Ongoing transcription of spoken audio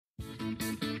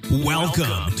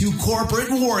Welcome to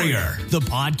Corporate Warrior, the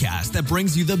podcast that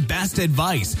brings you the best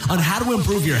advice on how to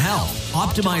improve your health,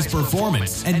 optimize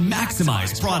performance, and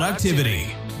maximize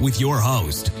productivity. With your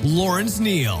host, Lawrence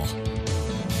Neal.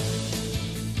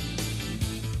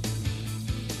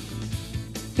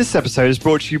 This episode is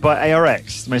brought to you by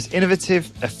ARX, the most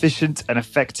innovative, efficient, and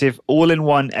effective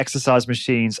all-in-one exercise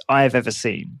machines I have ever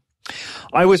seen.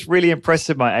 I was really impressed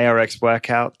with my ARX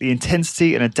workout. The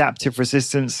intensity and adaptive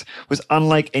resistance was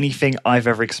unlike anything I've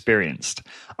ever experienced.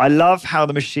 I love how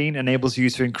the machine enables you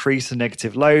to increase the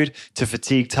negative load to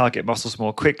fatigue target muscles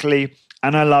more quickly,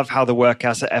 and I love how the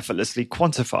workouts are effortlessly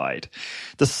quantified.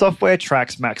 The software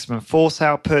tracks maximum force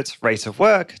output, rate of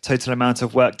work, total amount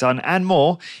of work done, and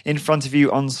more in front of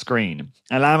you on screen,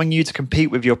 allowing you to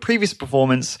compete with your previous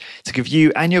performance to give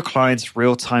you and your clients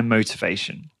real-time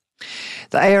motivation.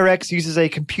 The ARX uses a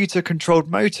computer-controlled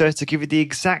motor to give you the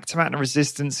exact amount of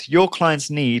resistance your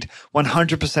clients need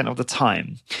 100% of the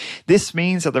time. This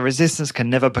means that the resistance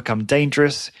can never become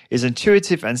dangerous, is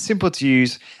intuitive and simple to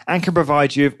use, and can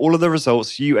provide you with all of the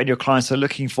results you and your clients are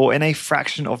looking for in a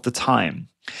fraction of the time.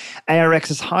 ARX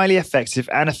is highly effective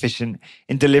and efficient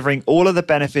in delivering all of the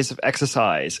benefits of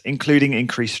exercise, including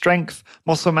increased strength,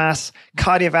 muscle mass,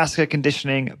 cardiovascular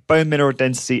conditioning, bone mineral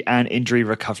density, and injury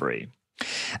recovery.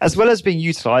 As well as being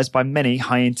utilized by many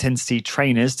high-intensity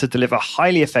trainers to deliver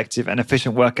highly effective and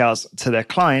efficient workouts to their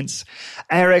clients,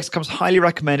 ARX comes highly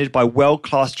recommended by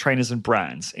world-class trainers and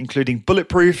brands, including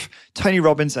Bulletproof, Tony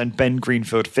Robbins, and Ben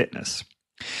Greenfield Fitness.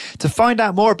 To find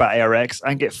out more about ARX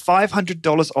and get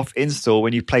 $500 off install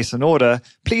when you place an order,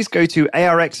 please go to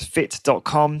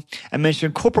ARXFit.com and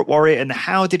mention Corporate Warrior in the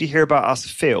How Did You Hear About Us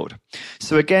field.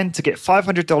 So again, to get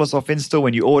 $500 off install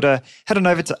when you order, head on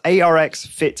over to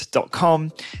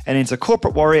ARXFit.com and enter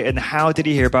Corporate Warrior in the How Did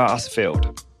You Hear About Us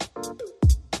field.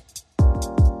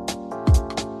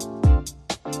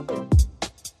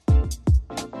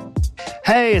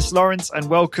 Hey, it's Lawrence, and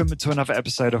welcome to another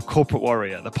episode of Corporate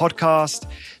Warrior, the podcast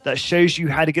that shows you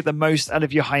how to get the most out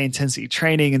of your high-intensity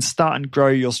training and start and grow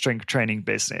your strength training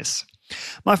business.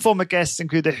 My former guests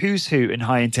include the who's who in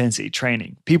high-intensity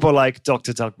training. People like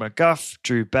Dr. Doug McGuff,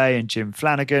 Drew Bay, and Jim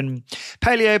Flanagan,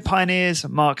 paleo pioneers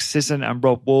Mark Sisson and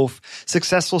Rob Wolf,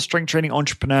 successful strength training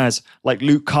entrepreneurs like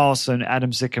Luke Carlson,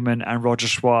 Adam Zickerman, and Roger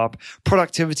Schwab,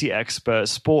 productivity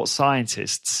experts, sports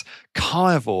scientists,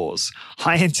 carnivores,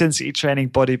 high-intensity training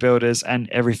bodybuilders, and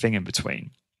everything in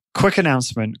between. Quick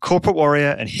announcement, Corporate Warrior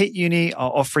and Hit Uni are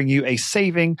offering you a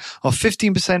saving of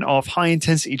 15% off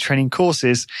high-intensity training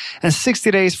courses and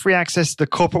 60 days free access to the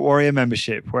Corporate Warrior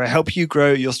membership, where I help you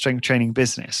grow your strength training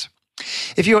business.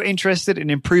 If you're interested in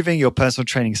improving your personal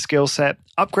training skill set,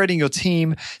 upgrading your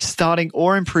team, starting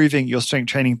or improving your strength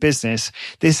training business,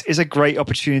 this is a great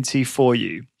opportunity for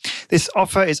you. This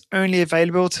offer is only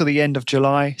available till the end of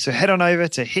July, so head on over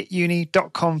to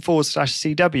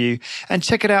hituni.com/CW and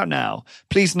check it out now.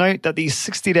 Please note that the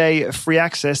 60-day free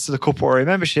access to the Corporate Warrior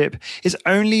membership is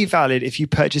only valid if you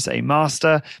purchase a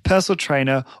master, personal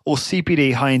trainer, or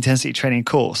CPD high-intensity training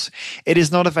course. It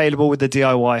is not available with the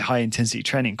DIY high-intensity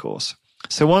training course.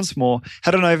 So once more,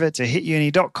 head on over to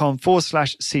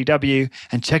hituni.com/CW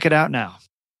and check it out now.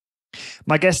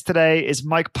 My guest today is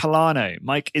Mike Pullano.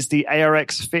 Mike is the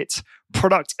ARXFit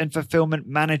Product and Fulfilment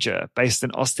Manager based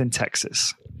in Austin,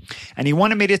 Texas. And he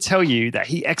wanted me to tell you that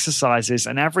he exercises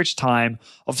an average time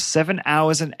of 7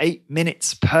 hours and 8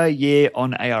 minutes per year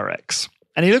on ARX.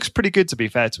 And he looks pretty good, to be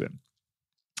fair to him.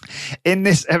 In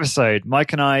this episode,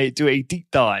 Mike and I do a deep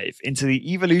dive into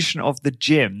the evolution of the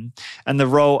gym and the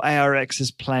role ARX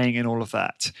is playing in all of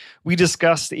that. We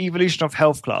discuss the evolution of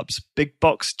health clubs, big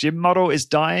box gym model is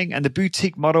dying, and the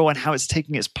boutique model and how it's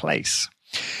taking its place.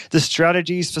 The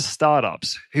strategies for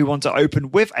startups who want to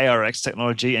open with ARX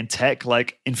technology and tech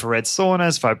like infrared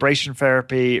saunas, vibration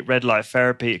therapy, red light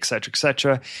therapy,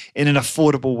 etc., in an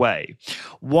affordable way.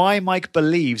 Why Mike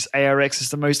believes ARX is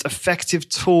the most effective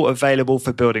tool available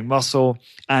for building muscle,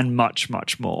 and much,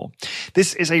 much more.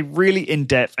 This is a really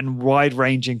in-depth and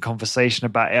wide-ranging conversation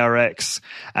about ARX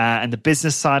and the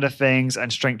business side of things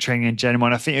and strength training in general.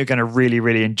 And I think you're going to really,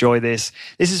 really enjoy this.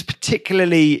 This is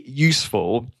particularly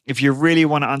useful if you really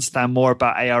want to understand more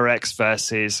about ARX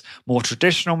versus more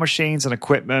traditional machines and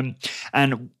equipment,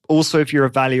 and also if you're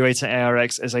evaluating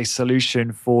ARX as a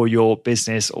solution for your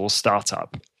business or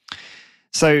startup.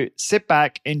 So sit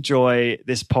back, enjoy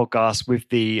this podcast with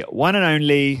the one and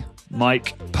only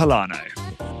Mike Pullano.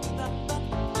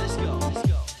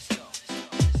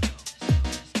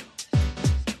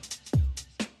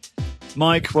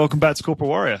 Mike, welcome back to Corporate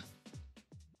Warrior.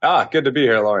 Good to be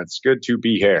here, Lawrence. Good to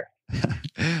be here.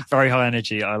 Very high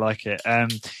energy. I like it.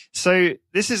 So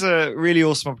this is a really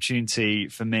awesome opportunity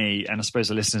for me, and I suppose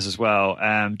the listeners as well,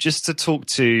 just to talk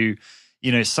to,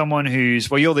 someone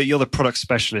who's, well, you're the product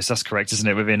specialist. That's correct, isn't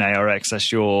it? Within ARX,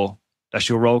 that's your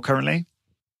role currently.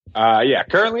 Yeah,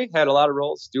 currently had a lot of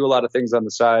roles, do a lot of things on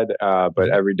the side, but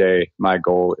every day my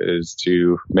goal is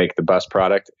to make the best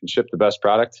product and ship the best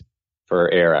product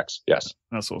for ARX. Yes.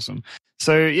 That's awesome.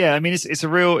 So yeah, I mean, it's a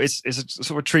sort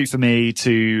of a treat for me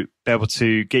to be able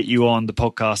to get you on the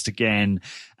podcast again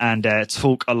and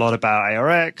talk a lot about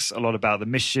ARX, a lot about the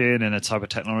mission and the type of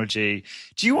technology.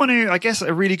 Do you want to, I guess,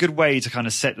 a really good way to kind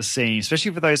of set the scene,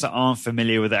 especially for those that aren't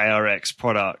familiar with the ARX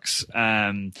products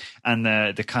and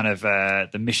the kind of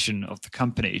the mission of the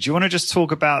company. Do you want to just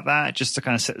talk about that, just to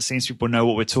kind of set the scene so people know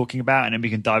what we're talking about, and then we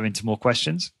can dive into more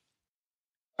questions?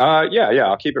 Yeah.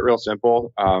 I'll keep it real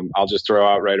simple. I'll just throw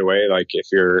out right away, like if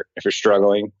you're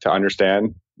struggling to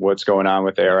understand what's going on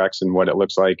with ARX and what it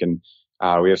looks like, and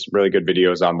we have some really good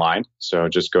videos online. So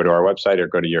just go to our website or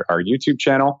go to our YouTube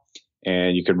channel,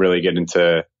 and you can really get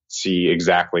into see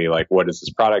exactly like what is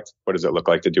this product, what does it look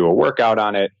like to do a workout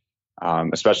on it,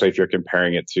 especially if you're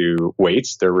comparing it to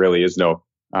weights. There really is no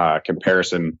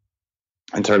comparison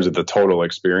in terms of the total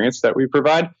experience that we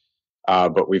provide,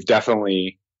 but we've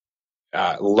definitely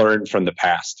learn from the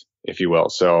past, if you will.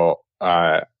 So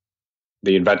the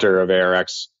inventor of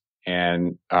ARX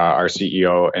and our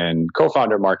CEO and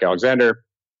co-founder, Mark Alexander,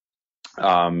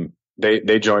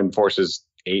 they joined forces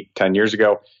 8-10 years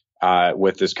ago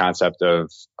with this concept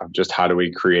of just how do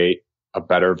we create a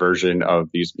better version of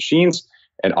these machines.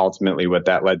 And ultimately what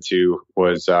that led to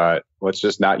was let's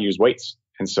just not use weights.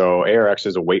 And so ARX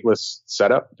is a weightless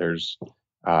setup. There's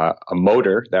a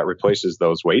motor that replaces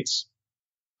those weights.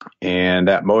 And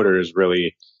that motor is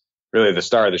really the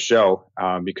star of the show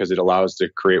because it allows to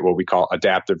create what we call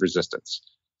adaptive resistance.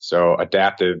 So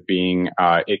adaptive being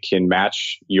it can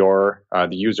match the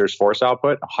user's force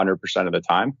output 100% of the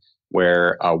time,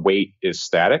 where weight is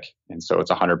static. And so it's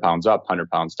 100 pounds up,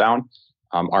 100 pounds down.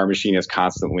 Our machine is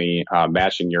constantly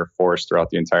matching your force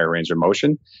throughout the entire range of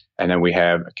motion. And then we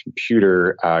have a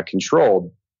computer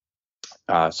controlled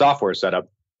software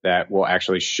setup that will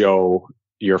actually show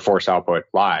your force output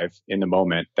live in the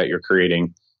moment that you're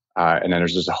creating. And then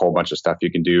there's just a whole bunch of stuff you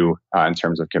can do in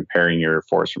terms of comparing your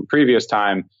force from previous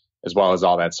time, as well as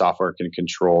all that software can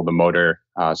control the motor.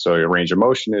 So your range of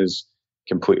motion is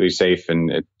completely safe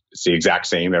and it's the exact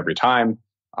same every time.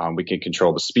 We can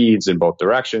control the speeds in both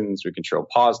directions. We control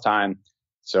pause time.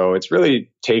 So it's really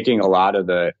taking a lot of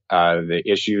the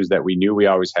issues that we knew we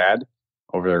always had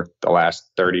over the last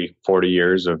 30, 40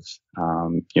 years of,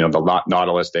 the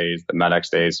Nautilus days, the MedX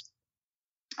days,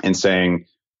 and saying,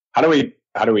 how do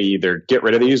we either get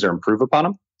rid of these or improve upon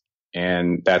them?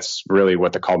 And that's really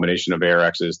what the culmination of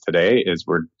ARX is today, is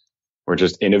we're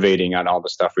just innovating on all the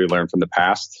stuff we learned from the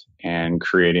past and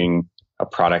creating a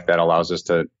product that allows us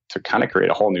to kind of create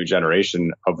a whole new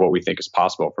generation of what we think is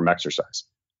possible from exercise.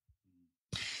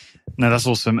 No, that's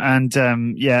awesome. And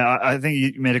I think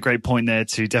you made a great point there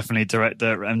to definitely direct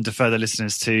and defer the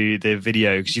listeners to the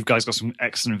video, because you guys got some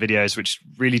excellent videos which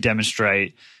really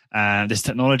demonstrate this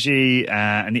technology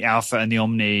and the Alpha and the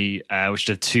Omni, which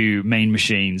are the two main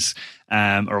machines,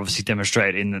 are obviously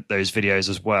demonstrated in those videos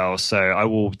as well. So I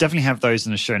will definitely have those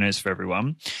in the show notes for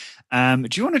everyone. Do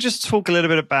you want to just talk a little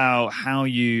bit about how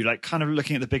you kind of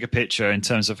looking at the bigger picture in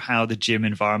terms of how the gym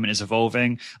environment is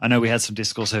evolving? I know we had some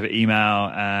discourse over email,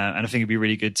 and I think it'd be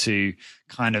really good to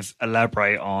kind of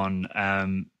elaborate on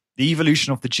the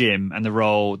evolution of the gym and the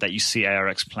role that you see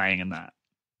ARX playing in that.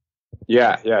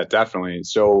 Yeah, definitely.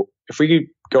 So if we could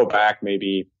go back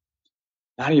maybe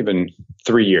not even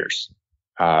 3 years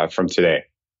from today,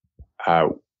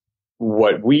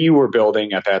 what we were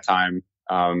building at that time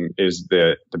is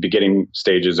the beginning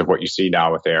stages of what you see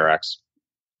now with ARX.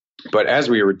 But as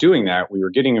we were doing that, we were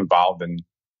getting involved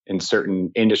in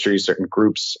certain industries, certain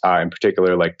groups, in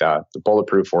particular, like the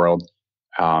bulletproof world.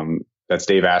 That's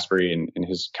Dave Asprey and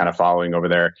his kind of following over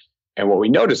there. And what we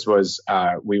noticed was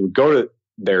we would go to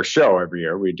their show every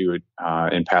year. We do it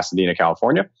in Pasadena,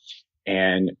 California.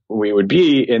 And we would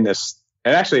be in this,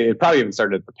 and actually it probably even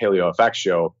started at the Paleo FX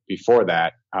show. Before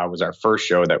that was our first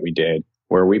show that we did,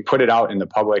 where we put it out in the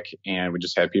public and we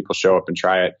just had people show up and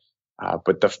try it.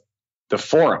 But the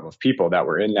forum of people that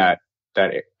were in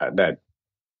that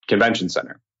convention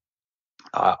center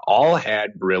all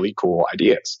had really cool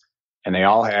ideas, and they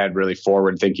all had really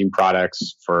forward-thinking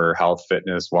products for health,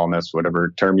 fitness, wellness,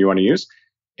 whatever term you want to use.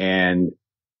 And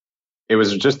it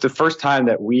was just the first time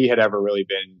that we had ever really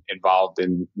been involved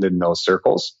in those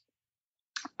circles,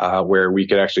 where we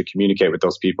could actually communicate with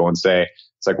those people and say,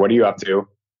 it's like, what are you up to?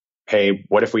 Hey,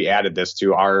 what if we added this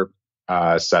to our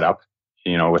setup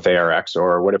with ARX,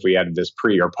 or what if we added this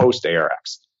pre or post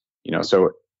ARX?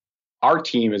 So our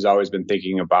team has always been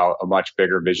thinking about a much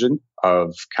bigger vision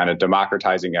of kind of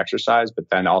democratizing exercise, but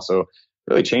then also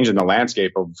really changing the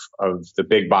landscape of the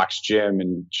big box gym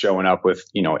and showing up with,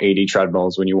 80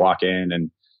 treadmills when you walk in,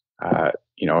 and,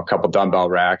 a couple dumbbell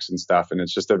racks and stuff. And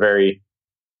it's just a very,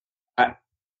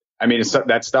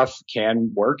 that stuff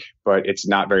can work, but it's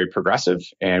not very progressive.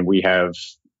 And we have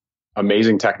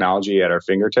amazing technology at our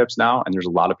fingertips now. And there's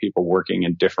a lot of people working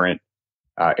in different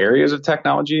areas of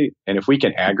technology. And if we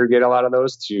can aggregate a lot of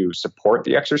those to support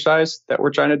the exercise that we're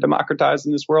trying to democratize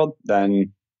in this world,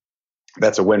 then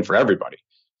that's a win for everybody.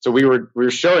 So we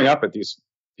were showing up at these,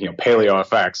 Paleo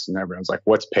FX, and everyone's like,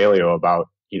 what's Paleo about?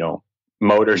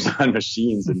 Motors on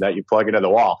machines and that you plug into the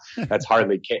wall. That's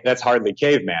hardly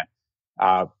caveman.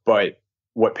 But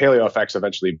what Paleo FX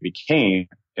eventually became,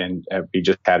 and we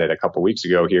just had it a couple weeks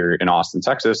ago here in Austin,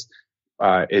 Texas,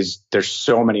 is there's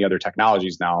so many other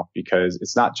technologies now, because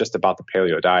it's not just about the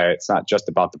paleo diet. It's not just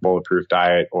about the bulletproof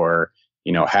diet or,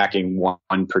 hacking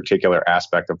one particular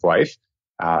aspect of life.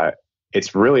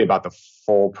 It's really about the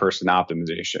full person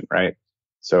optimization, right?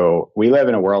 So we live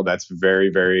in a world that's very,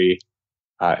 very,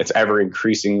 it's ever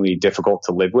increasingly difficult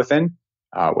to live within,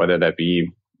 whether that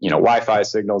be, Wi-Fi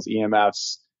signals,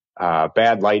 EMFs,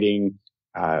 bad lighting,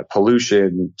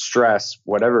 pollution, stress,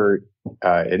 whatever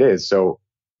it is. So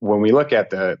when we look at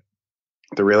the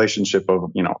relationship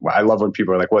of, I love when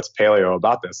people are like, what's paleo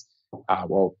about this?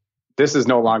 Well, this is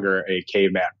no longer a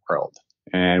caveman world,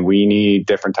 and we need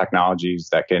different technologies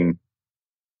that can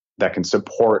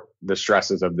support the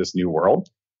stresses of this new world.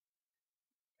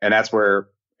 And that's where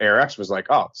ARX was like,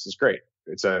 oh, this is great.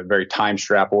 It's a very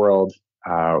time-strapped world.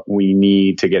 We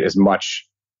need to get as much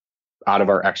out of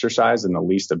our exercise in the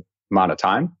least amount of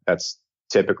time. That's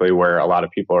typically where a lot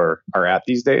of people are at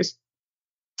these days.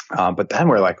 But then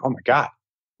we're like, oh my God,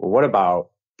 well, what about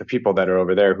the people that are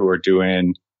over there who are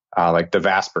doing like the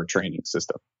VASPER training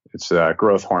system? It's a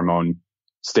growth hormone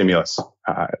stimulus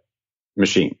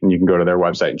machine, and you can go to their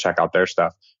website and check out their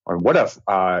stuff. Or what if,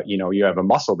 you have a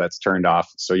muscle that's turned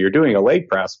off, so you're doing a leg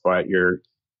press, but your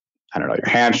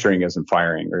hamstring isn't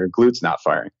firing or your glute's not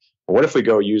firing. But what if we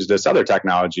go use this other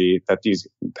technology that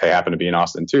they happen to be in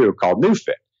Austin too, called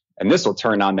NewFit? And this will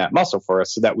turn on that muscle for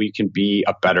us so that we can be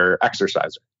a better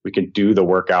exerciser. We can do the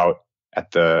workout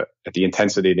at the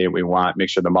intensity that we want, make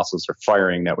sure the muscles are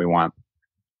firing that we want,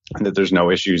 and that there's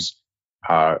no issues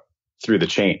through the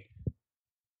chain.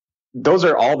 Those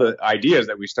are all the ideas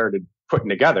that we started putting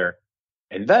together.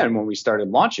 And then when we started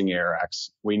launching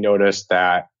ARX, we noticed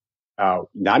that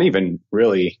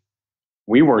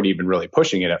we weren't even really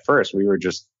pushing it at first. We were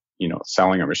just,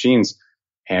 selling our machines.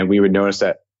 And we would notice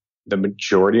that the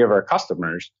majority of our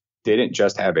customers didn't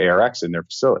just have ARX in their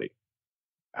facility.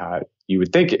 You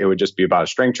would think it would just be about a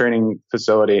strength training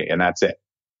facility and that's it.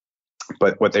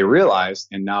 But what they realized,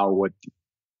 and now what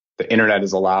the internet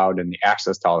is allowed and the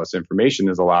access to all this information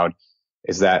is allowed,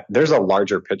 is that there's a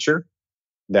larger picture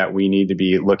that we need to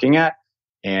be looking at.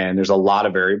 And there's a lot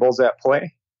of variables at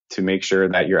play to make sure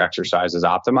that your exercise is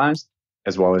optimized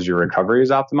as well as your recovery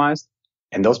is optimized.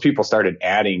 And those people started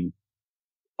adding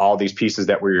all these pieces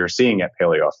that we were seeing at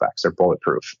Paleo FX or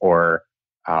Bulletproof or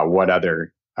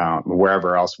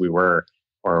wherever else we were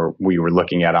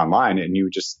looking at online.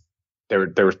 And there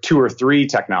were 2 or 3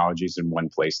 technologies in one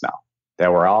place now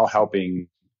that were all helping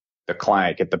the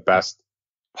client get the best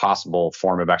possible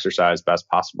form of exercise, best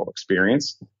possible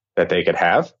experience that they could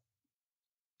have.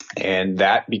 And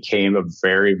that became a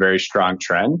very, very strong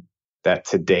trend that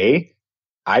today,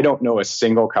 I don't know a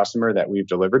single customer that we've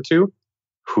delivered to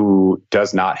who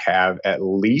does not have at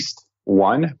least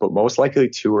one, but most likely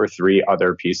 2 or 3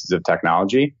 other pieces of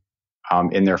technology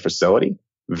in their facility.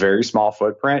 Very small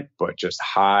footprint, but just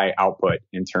high output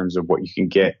in terms of what you can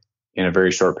get in a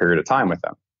very short period of time with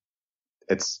them.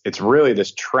 It's really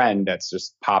this trend that's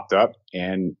just popped up.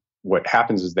 And what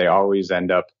happens is they always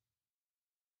end up,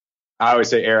 I always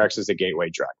say ARX is a gateway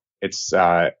drug. It's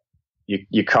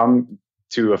you come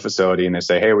to a facility and they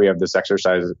say, hey, we have this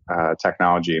exercise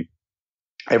technology.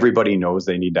 Everybody knows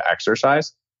they need to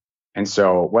exercise. And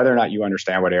so whether or not you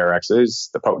understand what ARX is,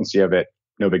 the potency of it,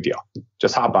 no big deal.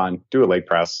 Just hop on, do a leg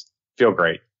press, feel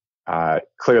great.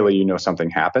 Clearly, you know something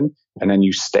happened. And then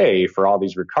you stay for all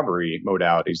these recovery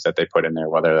modalities that they put in there,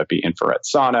 whether that be infrared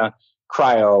sauna,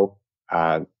 cryo,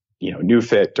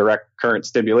 NewFit, direct current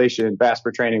stimulation,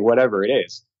 VASPER training, whatever it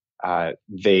is.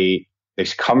 They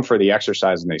come for the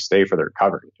exercise and they stay for the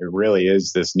recovery. It really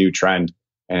is this new trend,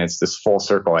 and it's this full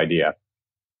circle idea.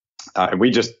 And we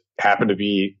just happen to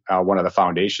be one of the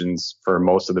foundations for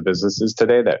most of the businesses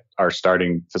today that are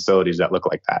starting facilities that look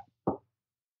like that.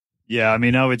 Yeah, I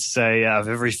mean, I would say out of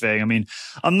everything, I mean,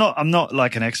 I'm not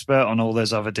like an expert on all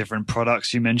those other different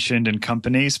products you mentioned and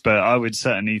companies, but I would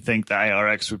certainly think that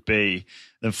ARX would be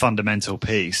the fundamental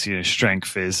piece. You know,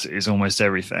 strength is almost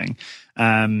everything.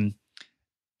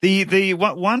 The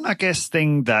one, I guess,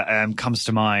 thing that comes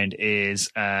to mind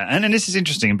is, and this is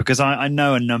interesting because I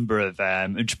know a number of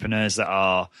entrepreneurs that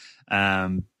are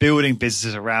building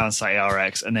businesses around, say,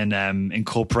 ARX, and then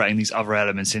incorporating these other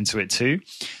elements into it too.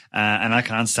 And I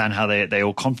can understand how they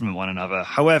all complement one another.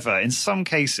 However, in some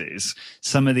cases,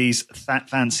 some of these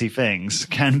fancy things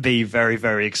can be very,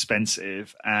 very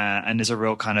expensive, and there's a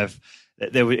real kind of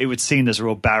it would seem there's a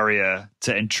real barrier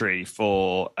to entry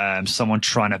for someone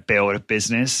trying to build a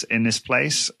business in this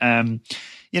place.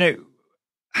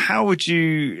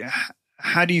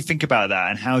 How do you think about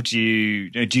that? And how do you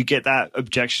get that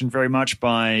objection very much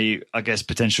by, I guess,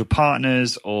 potential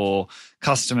partners or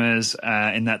customers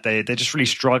in that they're just really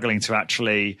struggling to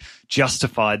actually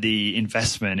justify the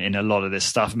investment in a lot of this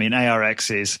stuff? I mean, ARX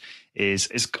is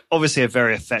obviously a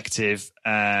very effective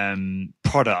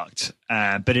product,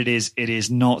 but it is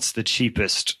not the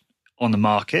cheapest on the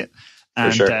market.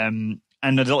 And, sure.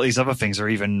 And a lot of these other things are,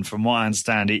 even from what I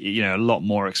understand, a lot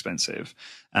more expensive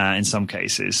in some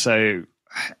cases. So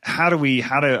I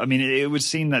mean, it would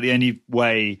seem that the only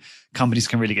way companies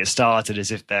can really get started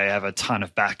is if they have a ton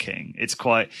of backing. It's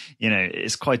quite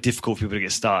difficult for people to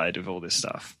get started with all this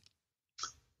stuff.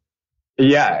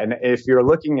 Yeah. And if you're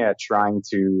looking at trying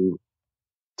to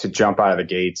jump out of the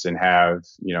gates and have,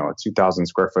 a 2,000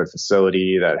 square foot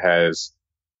facility that has,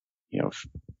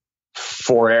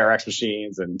 4 ARX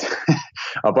machines and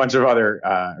a bunch of other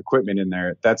equipment in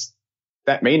there,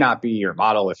 that may not be your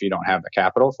model if you don't have the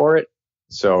capital for it.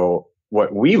 So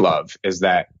what we love is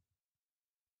that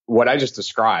what I just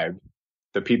described,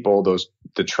 the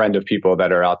trend of people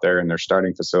that are out there and they're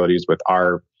starting facilities with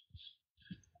our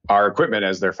equipment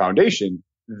as their foundation,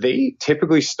 they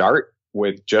typically start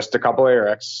with just a couple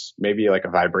ARX, maybe like a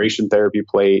vibration therapy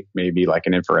plate, maybe like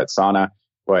an infrared sauna,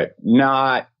 but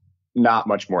not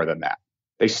much more than that.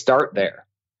 They start there.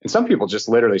 And some people just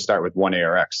literally start with one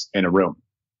ARX in a room.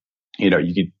 You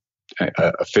could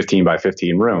a 15 by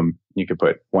 15 room, you could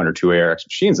put 1 or 2 ARX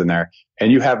machines in there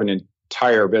and you have an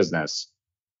entire business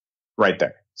right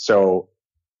there. So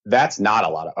that's not a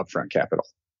lot of upfront capital.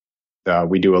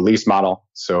 We do a lease model,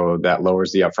 so that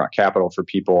lowers the upfront capital for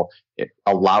people. It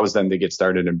allows them to get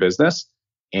started in business.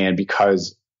 And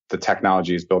because the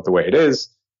technology is built the way it is,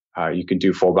 you can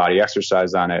do full body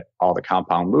exercise on it. All the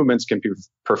compound movements can be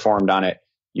performed on it.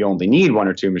 You only need 1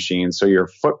 or 2 machines. So your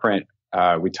footprint,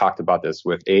 we talked about this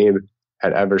with Abe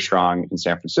at Everstrong in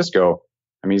San Francisco.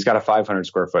 I mean, he's got a 500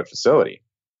 square foot facility.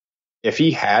 If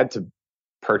he had to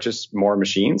purchase more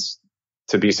machines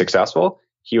to be successful,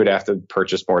 he would have to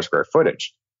purchase more square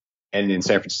footage. And in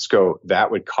San Francisco,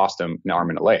 that would cost him an arm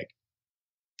and a leg.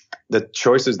 The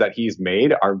choices that he's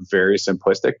made are very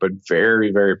simplistic, but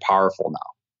very, very powerful now.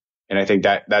 And I think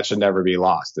that should never be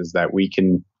lost, is that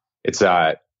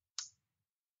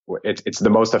it's the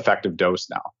most effective dose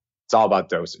now. It's all about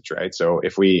dosage, right? So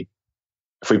if we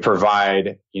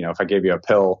provide, if I gave you a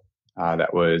pill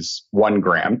that was 1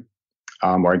 gram,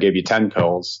 or I gave you 10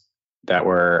 pills that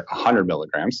were 100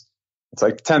 milligrams, it's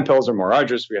like the 10 pills are more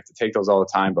arduous. We have to take those all the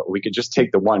time, but we could just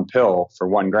take the 1 pill for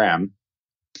 1 gram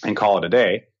and call it a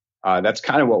day. That's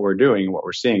kind of what we're doing. What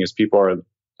we're seeing is people are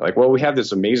like, well, we have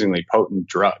this amazingly potent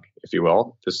drug, if you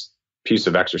will, this piece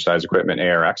of exercise equipment,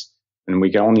 ARX, and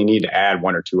we can only need to add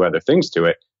 1 or 2 other things to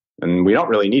it. And we don't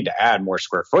really need to add more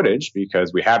square footage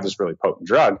because we have this really potent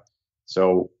drug.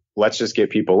 So let's just get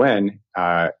people in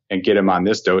and get them on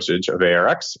this dosage of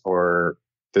ARX or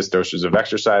this dosage of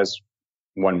exercise,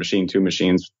 1 machine, 2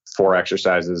 machines, 4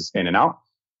 exercises in and out,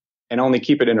 and only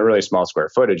keep it in a really small square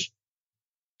footage.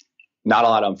 Not a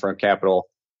lot of upfront capital.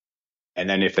 And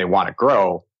then if they want to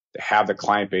grow, they have the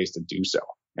client base to do so.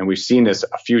 And we've seen this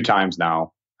a few times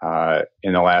now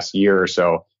in the last year or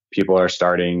so. People are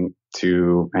starting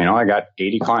to, I got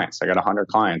 80 clients. I got 100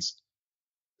 clients.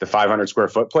 The 500 square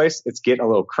foot place, it's getting a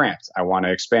little cramped. I want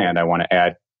to expand. I want to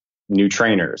add new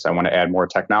trainers. I want to add more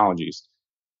technologies.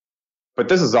 But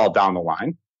this is all down the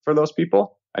line for those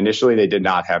people. Initially, they did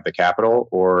not have the capital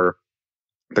or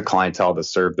the clientele to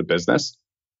serve the business.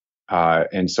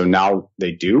 And so now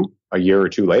they do a year or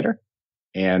 2 later,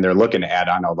 and they're looking to add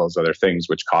on all those other things,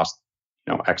 which cost,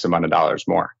 X amount of dollars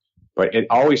more. But it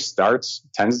always tends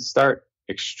to start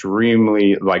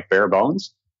extremely like bare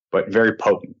bones, but very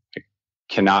potent. It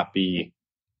cannot be,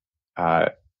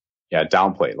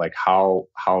 downplayed, like how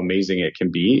amazing it can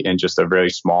be in just a very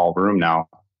small room now.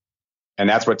 And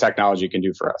that's what technology can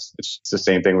do for us. It's the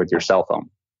same thing with your cell phone.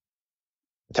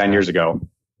 10 years ago,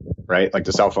 right? Like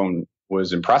the cell phone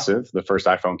was impressive. The first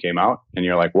iPhone came out and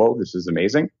you're like, whoa, this is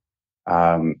amazing.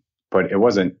 But it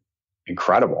wasn't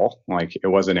incredible. Like it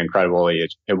wasn't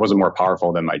more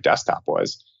powerful than my desktop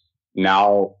was.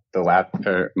 Now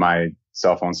my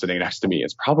cell phone sitting next to me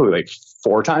is probably like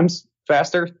 4 times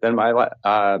faster than my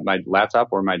laptop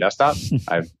or my desktop.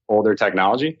 I have older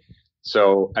technology.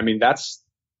 So, I mean, that's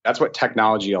what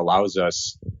technology allows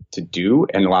us to do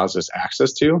and allows us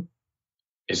access to,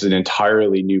 is an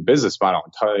entirely new business model,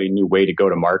 entirely new way to go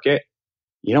to market.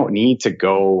 You don't need to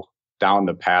go down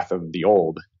the path of the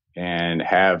old and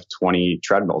have 20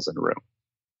 treadmills in a room.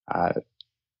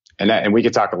 And we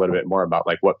could talk a little bit more about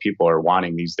like what people are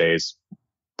wanting these days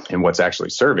and what's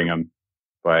actually serving them.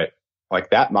 But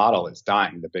like that model is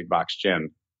dying, the big box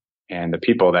gym, and the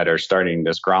people that are starting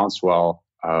this groundswell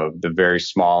of the very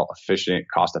small, efficient,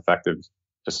 cost-effective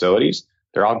facilities,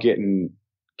 they're all getting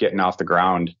off the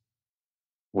ground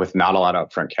with not a lot of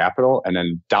upfront capital. And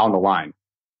then down the line,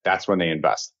 that's when they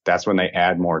invest. That's when they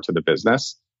add more to the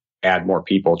business, add more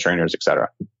people, trainers, et cetera.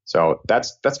 So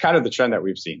that's kind of the trend that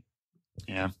we've seen.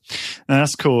 Yeah,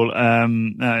 that's cool.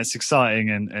 It's exciting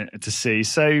and to see.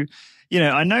 So,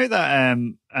 I know that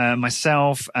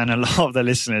myself and a lot of the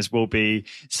listeners will be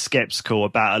skeptical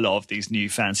about a lot of these new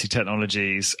fancy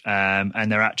technologies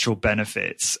and their actual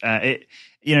benefits.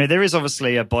 There is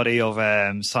obviously a body of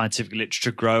scientific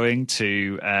literature growing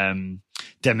to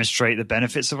demonstrate the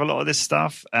benefits of a lot of this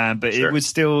stuff, but sure. it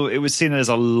would seem there's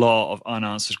a lot of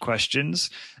unanswered questions.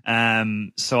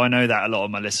 So I know that a lot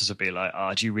of my listeners will be like,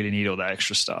 "Oh, do you really need all that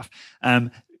extra stuff?"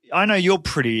 I know you're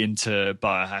pretty into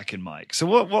biohacking, Mike. So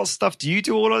what stuff do you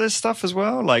do? All of this stuff as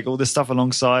well, like all this stuff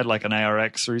alongside like an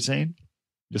ARX routine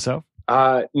yourself?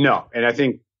 No, and I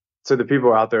think so. The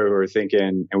people out there who are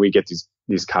thinking, and we get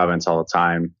these comments all the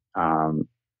time.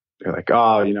 They're like,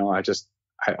 "Oh,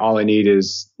 all I need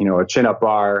is, a chin-up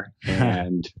bar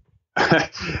and,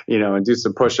 and do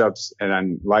some push-ups and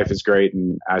then life is great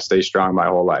and I stay strong my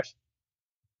whole life."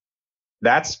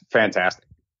 That's fantastic.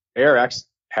 ARX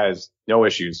has no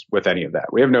issues with any of that.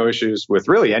 We have no issues with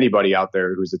really anybody out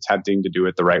there who's attempting to do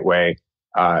it the right way,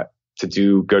 to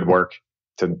do good work,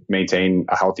 to maintain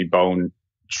a healthy bone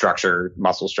structure,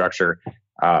 muscle structure.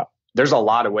 There's a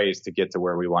lot of ways to get to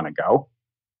where we want to go.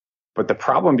 But the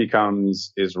problem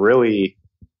is really,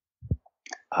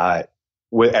 at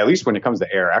least when it comes to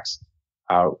ARX,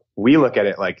 we look at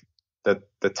it like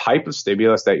the type of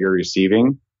stimulus that you're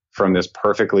receiving from this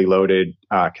perfectly loaded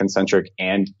concentric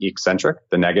and eccentric,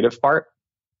 the negative part,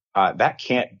 that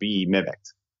can't be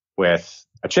mimicked with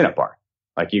a chin-up bar.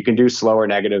 Like you can do slower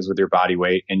negatives with your body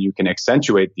weight and you can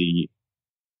accentuate the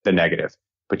negative,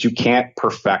 but you can't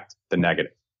perfect the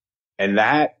negative. And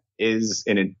that is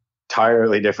an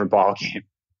entirely different ballgame.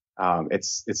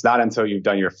 It's not until you've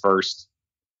done your first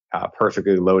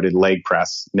perfectly loaded leg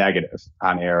press negative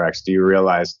on ARX do you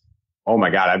realize, oh my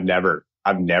God, I've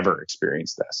never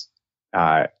experienced this.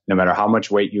 No matter how much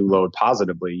weight you load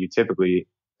positively, you typically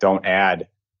don't add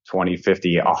 20,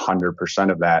 50,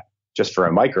 100% of that just for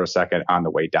a microsecond on the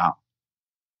way down.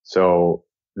 So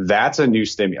that's a new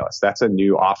stimulus. That's a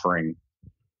new offering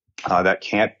that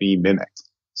can't be mimicked.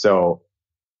 So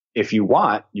if you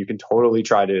want, you can totally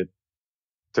try to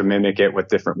mimic it with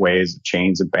different ways,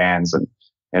 chains and bands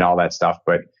and all that stuff.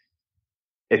 But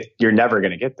you're never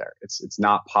going to get there. It's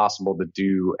not possible to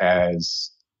do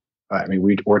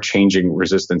we're changing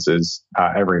resistances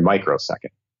every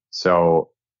microsecond. So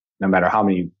no matter how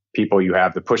many people you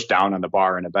have to push down on the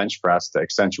bar in a bench press to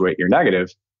accentuate your negative,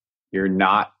 you're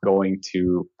not going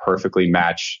to perfectly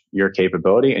match your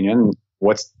capability. And then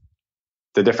what's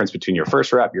the difference between your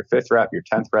first rep, your fifth rep, your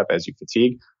 10th rep as you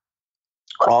fatigue?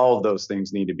 All of those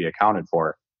things need to be accounted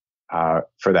for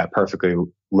that perfectly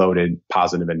loaded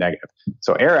positive and negative.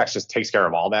 So ARX just takes care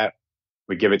of all that.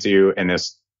 We give it to you in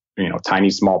this, tiny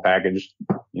small package,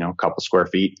 a couple square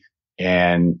feet,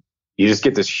 and you just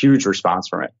get this huge response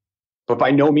from it. But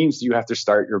by no means do you have to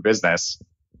start your business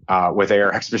with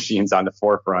ARX machines on the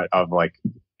forefront of I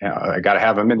got to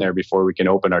have them in there before we can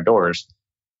open our doors.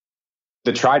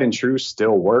 The tried and true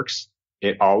still works.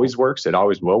 It always works. It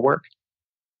always will work.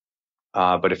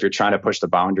 But if you're trying to push the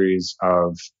boundaries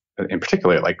of, in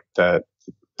particular, like the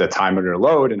time under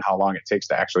load and how long it takes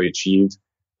to actually achieve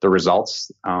the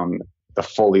results, the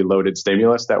fully loaded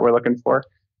stimulus that we're looking for,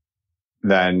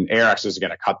 then ARX is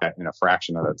going to cut that in a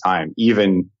fraction of the time.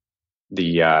 Even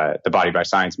the Body by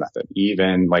Science method,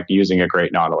 even like using a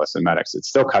great Nautilus and Medix, it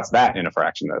still cuts that in a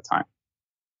fraction of the time.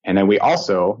 And then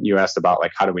you asked about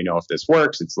like, how do we know if this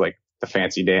works? It's like the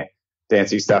fancy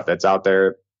dancy stuff that's out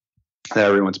there that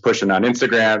everyone's pushing on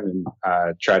Instagram and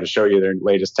try to show you their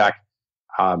latest tech.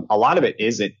 A lot of it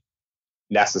isn't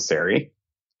necessary.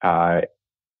 But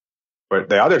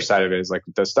the other side of it is like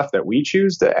the stuff that we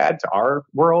choose to add to our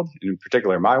world, and in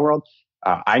particular my world,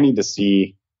 I need to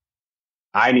see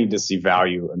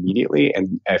value immediately.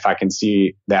 And if I can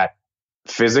see that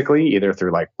physically, either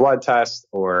through like blood tests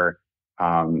or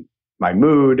my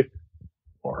mood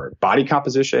or body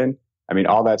composition, I mean,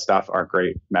 all that stuff are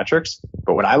great metrics.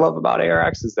 But what I love about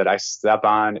ARX is that I step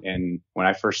on, and when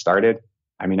I first started,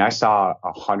 I mean, I saw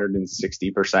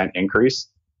 160% increase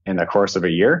in the course of a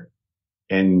year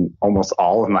in almost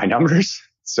all of my numbers.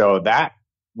 So that,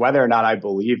 whether or not I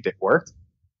believed it worked,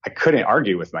 I couldn't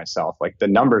argue with myself. Like the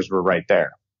numbers were right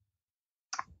there.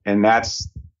 And that's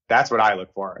what I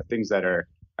look for, things that are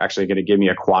actually going to give me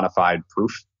a quantified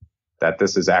proof that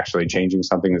this is actually changing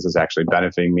something. This is actually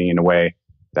benefiting me in a way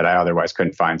that I otherwise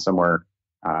couldn't find somewhere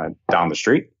down the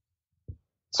street.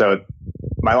 So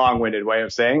my long-winded way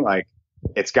of saying, like,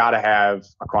 it's got to have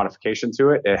a quantification to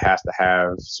it. It has to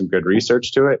have some good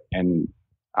research to it. And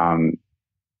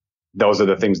those are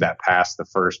the things that pass the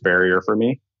first barrier for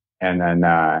me. And then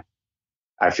I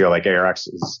feel like ARX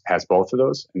has both of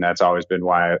those. And that's always been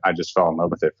why I just fell in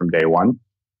love with it from day one.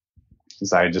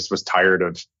 Because I just was tired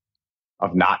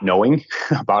of not knowing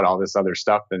about all this other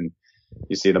stuff. And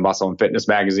you see the Muscle and Fitness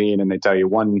magazine and they tell you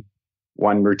one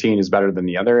routine is better than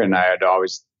the other. And I had to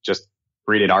always just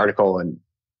read an article and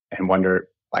wonder,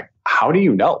 like, how do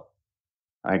you know?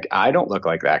 Like, I don't look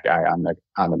like that guy on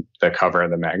the cover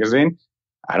of the magazine.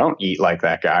 I don't eat like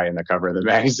that guy in the cover of the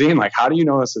magazine. Like, how do you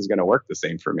know this is going to work the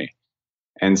same for me?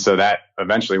 And so that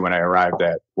eventually, when I arrived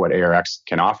at what ARX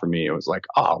can offer me, it was like,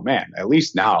 oh man, at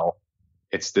least now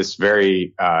it's this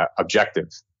very objective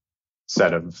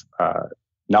set of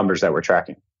numbers that we're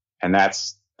tracking. And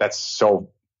it's so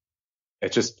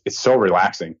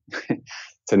relaxing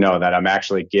to know that I'm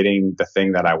actually getting the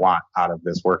thing that I want out of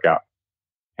this workout,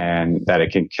 and that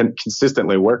it can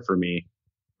consistently work for me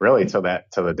really till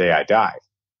the day I die,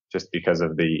 just because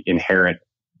of the inherent,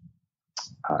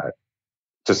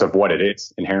 just of what it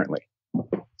is inherently.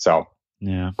 So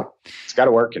yeah, it's got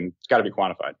to work and it's got to be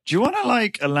quantified. Do you want to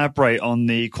like elaborate on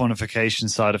the quantification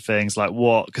side of things? Like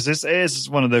what? Because this is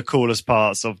one of the coolest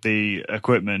parts of the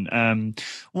equipment.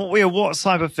 What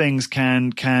type of things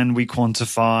can we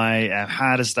quantify?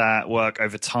 How does that work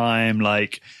over time?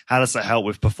 Like, how does that help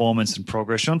with performance and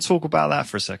progress? You want to talk about that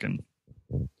for a second?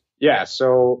 Yeah.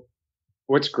 So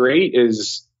what's great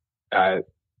is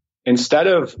instead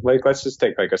of like, let's just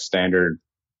take like a standard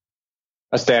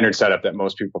setup that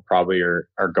most people probably are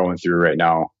going through right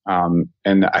now.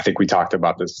 And I think we talked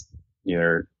about this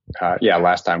either,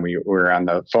 last time we were on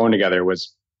the phone together,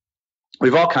 was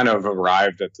we've all kind of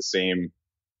arrived at the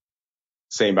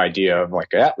same idea of like,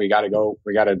 yeah, we got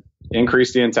to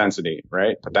increase the intensity,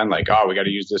 right? But then like, we got to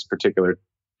use this particular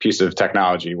piece of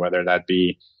technology, whether that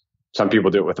be, some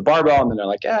people do it with a barbell and then they're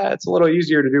like, yeah, it's a little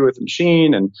easier to do with a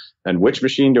machine. And then which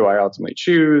machine do I ultimately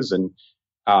choose? And,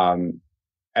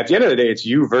 at the end of the day, it's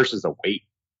you versus a weight.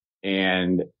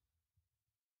 And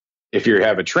if you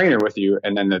have a trainer with you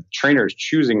and then the trainer is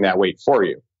choosing that weight for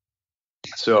you.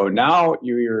 So now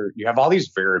you have all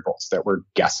these variables that we're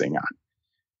guessing on.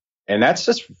 And that's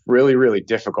just really, really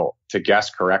difficult to guess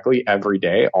correctly every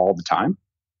day, all the time.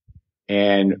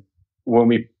 And when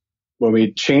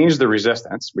we change the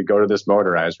resistance, we go to this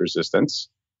motorized resistance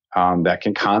that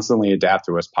can constantly adapt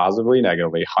to us positively,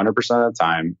 negatively, 100% of the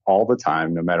time, all the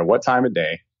time, no matter what time of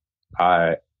day.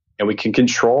 And we can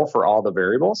control for all the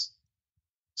variables,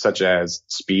 such as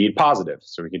speed positive.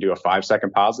 So we can do a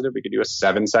 5-second positive. We could do a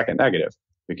 7-second negative.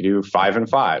 We could do 5 and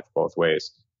 5 both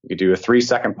ways. We could do a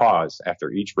 3-second pause after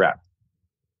each rep.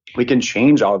 We can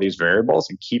change all these variables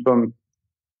and keep them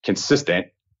consistent.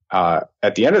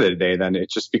 At the end of the day, then it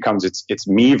just becomes it's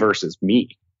me versus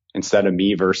me, instead of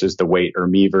me versus the weight, or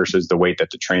me versus the weight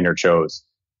that the trainer chose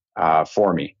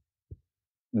for me.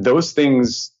 Those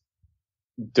things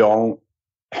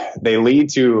they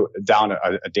lead down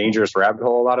a dangerous rabbit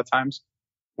hole a lot of times,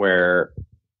 where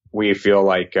we feel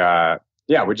like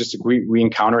we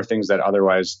encounter things that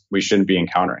otherwise we shouldn't be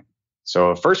encountering.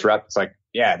 So first rep, it's like,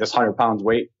 yeah, this 100 pounds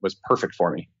weight was perfect for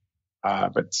me.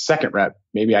 But second rep,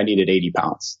 maybe I needed 80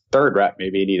 pounds. Third rep,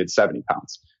 maybe I needed 70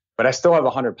 pounds. But I still have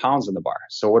 100 pounds in the bar.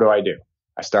 So what do?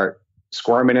 I start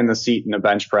squirming in the seat in the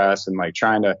bench press and like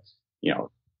trying to,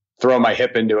 throw my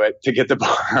hip into it to get the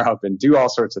bar up and do all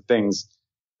sorts of things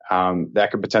that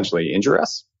could potentially injure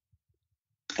us.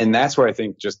 And that's where I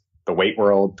think just the weight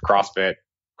world, CrossFit,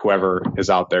 whoever is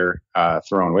out there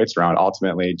throwing weights around,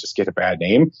 ultimately just get a bad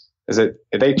name, is that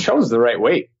they chose the right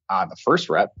weight on the first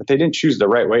rep, but they didn't choose the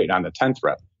right weight on the 10th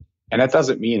rep. And that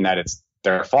doesn't mean that it's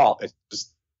their fault. It's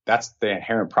just, that's the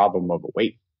inherent problem of a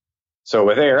weight. So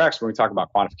with ARX, when we talk about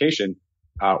quantification,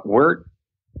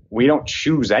 we don't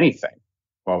choose anything.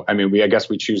 Well, I mean, I guess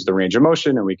we choose the range of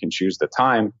motion and we can choose the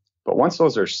time. But once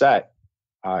those are set,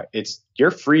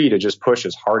 you're free to just push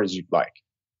as hard as you'd like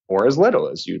or as little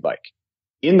as you'd like.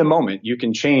 In the moment, you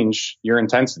can change your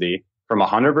intensity from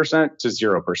 100% to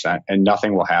 0% and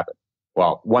nothing will happen.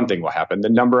 Well, one thing will happen. The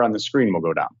number on the screen will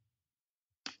go down.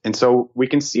 And so we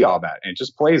can see all that and it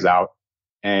just plays out.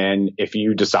 And if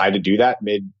you decide to do that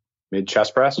mid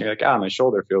chest press, and you're like, my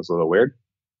shoulder feels a little weird,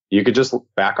 you could just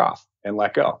back off and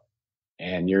let go.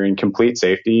 And you're in complete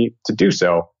safety to do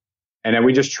so. And then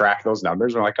we just track those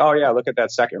numbers. We're like, oh yeah, look at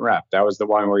that second rep. That was the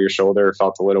one where your shoulder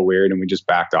felt a little weird and we just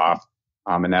backed off.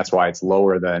 And that's why it's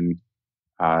lower than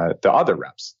the other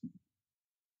reps.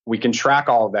 We can track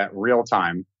all of that real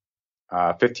time.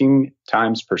 15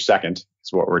 times per second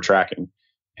is what we're tracking.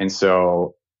 And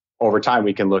so over time,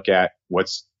 we can look at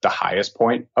what's the highest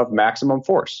point of maximum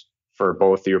force for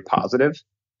both your positive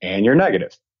and your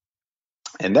negative.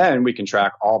 And then we can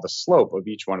track all the slope of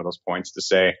each one of those points to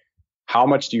say, how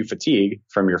much do you fatigue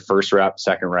from your first rep,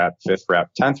 second rep, fifth rep,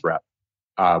 10th rep?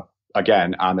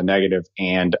 Again, on the negative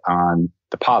and on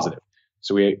the positive.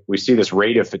 So we see this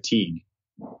rate of fatigue,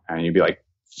 and you'd be like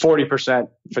 40%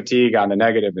 fatigue on the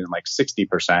negative and like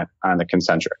 60% on the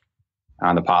concentric,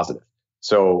 on the positive.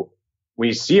 So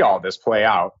we see all this play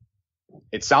out.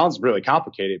 It sounds really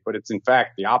complicated, but it's in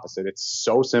fact the opposite. It's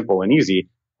so simple and easy.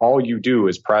 All you do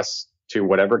is press to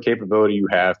whatever capability you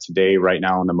have today, right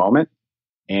now in the moment,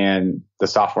 and the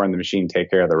software and the machine take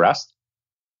care of the rest.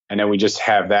 And then we just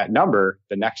have that number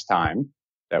the next time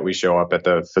that we show up at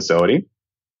the facility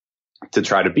to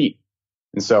try to beat.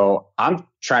 And so I'm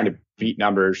trying to beat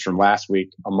numbers from last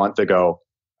week, a month ago,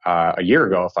 a year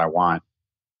ago, if I want.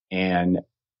 And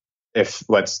this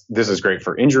is great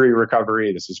for injury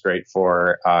recovery. This is great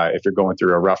for if you're going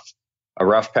through a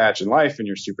rough patch in life and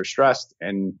you're super stressed,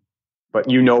 but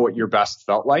you know what your best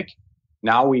felt like.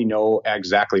 Now we know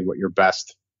exactly what your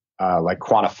best, like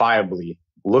quantifiably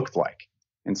looked like.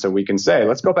 And so we can say,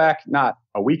 let's go back not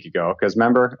a week ago, because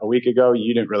remember a week ago,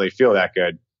 you didn't really feel that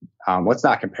good. Let's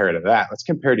not compare to that. Let's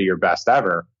compare to your best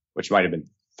ever, which might have been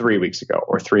 3 weeks ago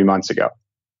or 3 months ago.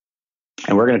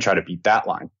 And we're going to try to beat that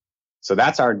line. So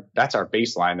that's our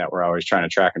baseline that we're always trying to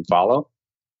track and follow.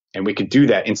 And we could do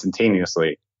that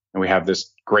instantaneously. And we have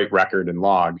this great record and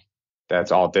log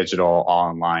that's all digital, all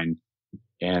online,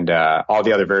 and all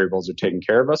the other variables are taken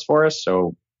care of us for us.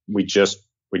 So we just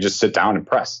sit down and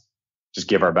press, just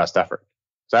give our best effort.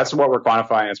 So that's what we're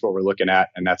quantifying. That's what we're looking at.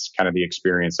 And that's kind of the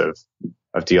experience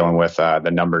of dealing with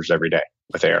the numbers every day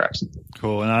with ARX.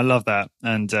 Cool. And I love that.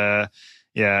 And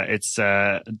yeah, it's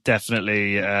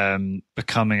definitely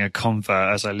becoming a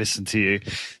convert as I listen to you.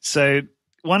 So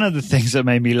one of the things that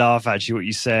made me laugh, actually, what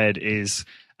you said is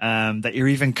that you're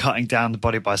even cutting down the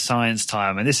Body by Science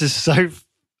time. And this is so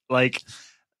like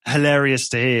hilarious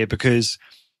to hear, because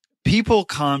people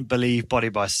can't believe Body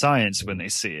by Science when they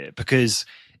see it, because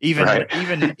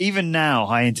even now,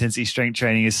 high intensity strength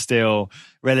training is still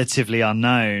relatively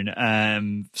unknown,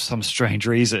 for some strange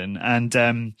reason. And,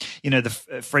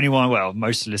 for anyone, well,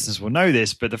 most of the listeners will know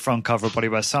this, but the front cover of Body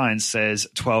by Science says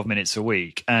 12 minutes a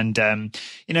week. And,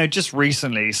 just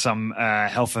recently some,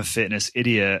 health and fitness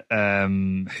idiot,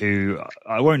 who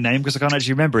I won't name because I can't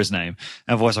actually remember his name.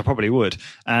 Otherwise I probably would,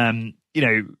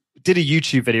 did a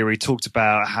YouTube video where he talked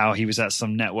about how he was at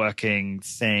some networking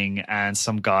thing and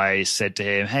some guy said to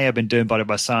him, hey, I've been doing Body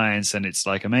by Science and it's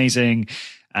like amazing.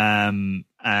 And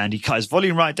he cut his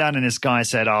volume right down and this guy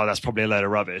said, oh, that's probably a load of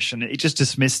rubbish. And he just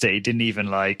dismissed it. He didn't even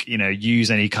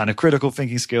use any kind of critical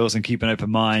thinking skills and keep an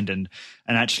open mind and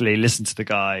actually listen to the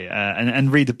guy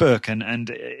and read the book.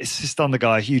 And it's just done the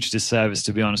guy a huge disservice,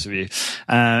 to be honest with you.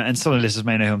 And some of the listeners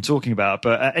may know who I'm talking about.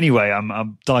 But anyway,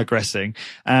 I'm digressing.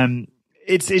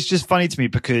 It's just funny to me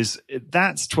because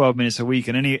that's 12 minutes a week.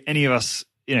 And any of us,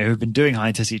 who've been doing high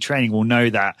intensity training will know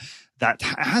that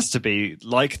has to be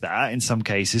like that in some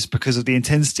cases because of the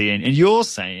intensity. And you're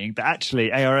saying that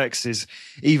actually ARX is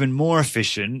even more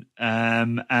efficient,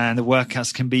 and the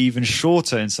workouts can be even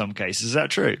shorter in some cases. Is that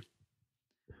true?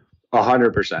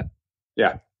 100%.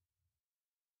 Yeah.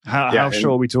 How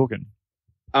short are we talking?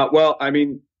 Well, I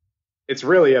mean, it's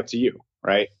really up to you,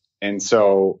 right? And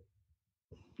so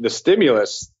the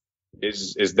stimulus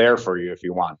is there for you if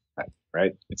you want,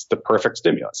 right? It's the perfect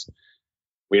stimulus.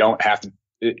 We don't have to,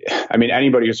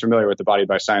 anybody who's familiar with the Body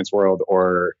by Science world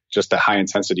or just the high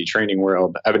intensity training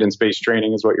world, evidence-based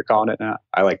training is what you're calling it now.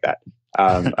 I like that.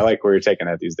 I like where you're taking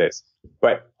that these days.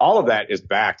 But all of that is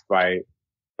backed by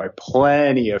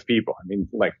plenty of people. I mean,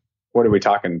 like, what are we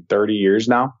talking, 30 years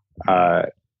now?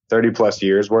 30 plus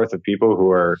years worth of people who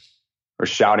are we're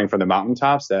shouting from the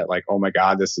mountaintops that like, oh my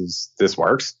God, this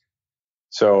works.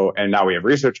 So, and now we have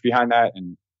research behind that.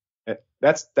 And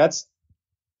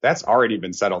that's already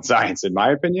been settled science, in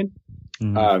my opinion.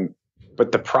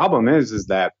 But the problem is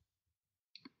that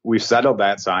we've settled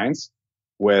that science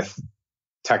with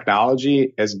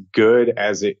technology as good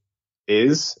as it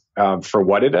is for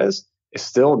what it is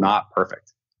still not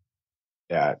perfect.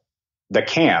 Yeah. The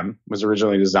cam was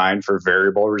originally designed for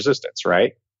variable resistance,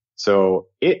 right? So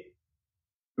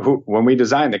when we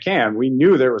designed the cam, we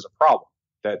knew there was a problem,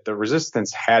 that the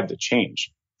resistance had to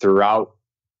change throughout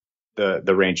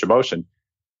the range of motion.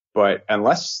 But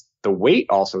unless the weight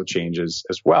also changes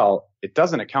as well, it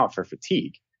doesn't account for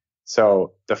fatigue.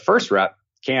 So the first rep,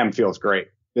 cam feels great.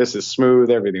 This is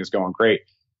smooth. Everything's going great.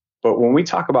 But when we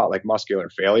talk about like muscular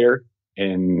failure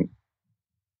in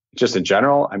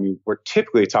general, I mean, we're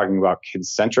typically talking about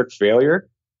concentric failure,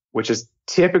 which is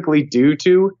typically due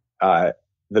to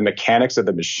the mechanics of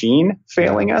the machine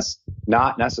failing us,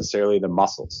 not necessarily the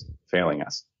muscles failing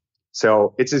us.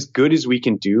 So it's as good as we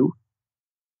can do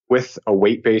with a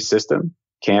weight-based system,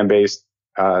 cam-based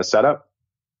setup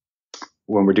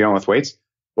when we're dealing with weights.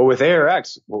 But with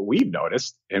ARX, what we've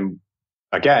noticed, and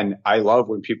again, I love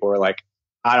when people are like,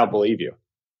 I don't believe you.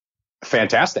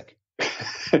 Fantastic.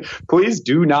 Please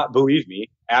do not believe me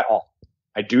at all.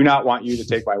 I do not want you to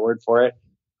take my word for it.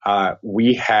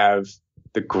 We have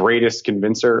the greatest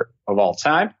convincer of all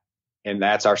time, and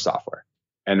that's our software,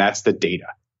 and that's the data.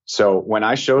 So when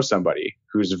I show somebody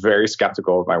who's very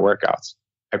skeptical of my workouts,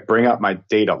 I bring up my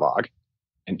data log,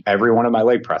 and every one of my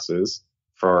leg presses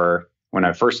for when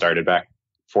I first started back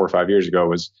 4 or 5 years ago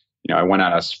was, I went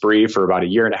on a spree for about a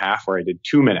year and a half where I did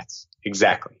 2 minutes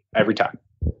exactly every time.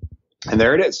 And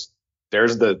there it is.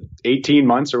 There's the 18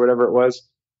 months or whatever it was.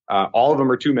 All of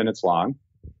them are 2 minutes long,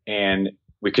 and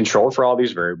we control for all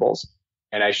these variables.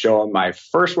 And I show them my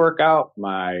first workout,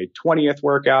 my 20th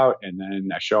workout, and then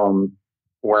I show them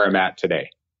where I'm at today,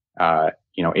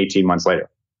 18 months later.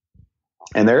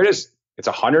 And there it is. It's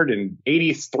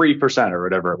 183% or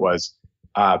whatever it was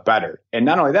better. And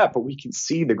not only that, but we can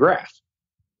see the graph.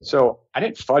 So I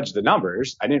didn't fudge the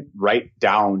numbers. I didn't write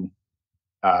down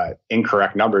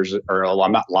incorrect numbers, or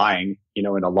I'm not lying, in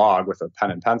a log with a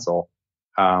pen and pencil.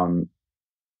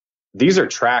 These are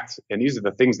tracked, and these are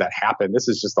the things that happen. This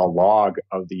is just a log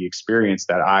of the experience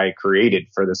that I created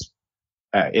for this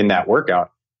in that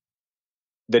workout.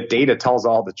 The data tells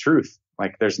all the truth.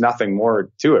 Like, there's nothing more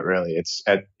to it, really. It's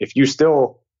if you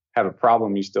still have a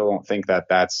problem, you still don't think that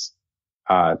that's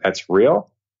real.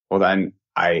 Well, then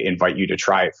I invite you to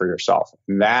try it for yourself.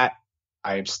 And that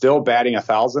I am still batting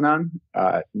 1,000 on.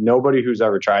 Nobody who's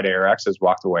ever tried ARX has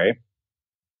walked away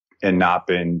and not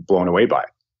been blown away by it,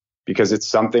 because it's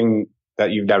something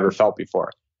that you've never felt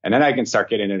before. And then I can start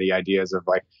getting into the ideas of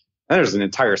like, there's an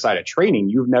entire side of training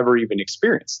you've never even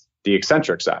experienced, the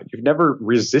eccentric side. You've never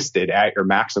resisted at your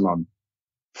maximum.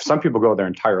 Some people go their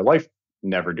entire life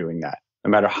never doing that. No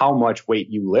matter how much weight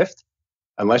you lift,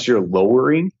 unless you're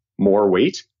lowering more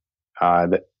weight,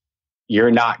 that you're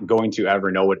not going to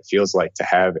ever know what it feels like to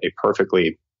have a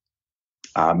perfectly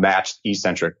matched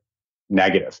eccentric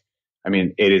negative. I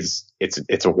mean, it's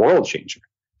a world changer.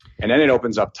 And then it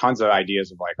opens up tons of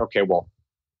ideas of like, okay, well,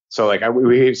 so like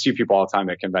we see people all the time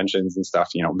at conventions and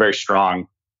stuff, very strong,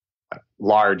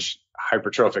 large,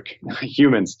 hypertrophic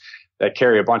humans that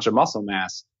carry a bunch of muscle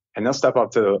mass, and they'll step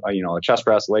up to a chest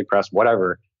press, leg press,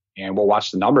 whatever, and we'll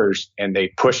watch the numbers, and they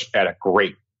push at a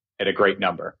great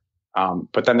number.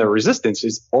 But then the resistance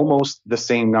is almost the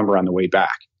same number on the way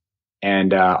back.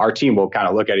 And our team will kind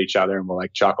of look at each other and we'll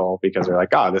like chuckle, because they're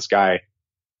like, oh, this guy,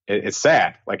 it's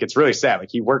sad. Like, it's really sad. Like,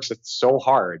 he works so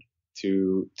hard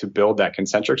to build that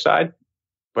concentric side,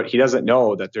 but he doesn't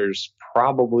know that there's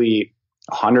probably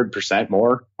 100%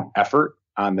 more effort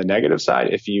on the negative side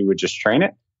if you would just train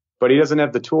it, but he doesn't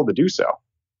have the tool to do so.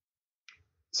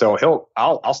 So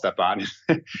I'll step on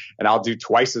and I'll do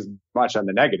twice as much on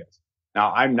the negative.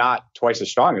 Now, I'm not twice as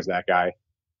strong as that guy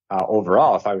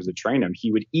overall. If I was to train him,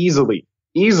 he would easily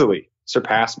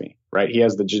surpass me, right? He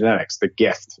has the genetics, the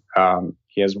gift.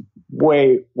 He has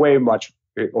a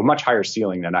much higher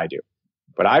ceiling than I do.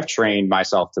 But I've trained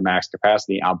myself to max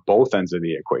capacity on both ends of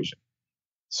the equation.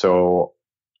 So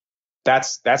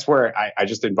that's where I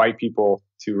just invite people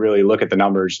to really look at the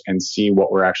numbers and see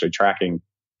what we're actually tracking.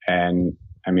 And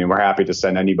I mean, we're happy to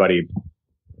send anybody,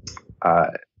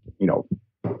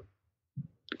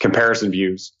 comparison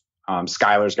views.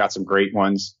 Skylar's got some great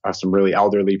ones of some really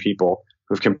elderly people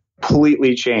who've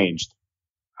completely changed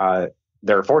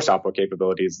their force output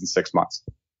capabilities in 6 months.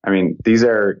 I mean, these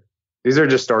are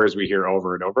just stories we hear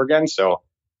over and over again. So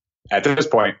at this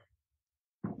point,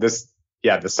 this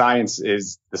yeah, the science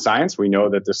is the science. We know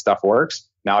that this stuff works.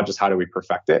 Now just how do we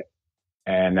perfect it?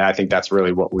 And I think that's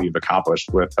really what we've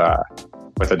accomplished with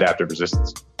adaptive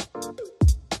resistance.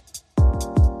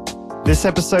 This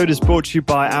episode is brought to you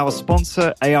by our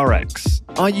sponsor, ARX.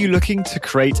 Are you looking to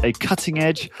create a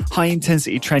cutting-edge,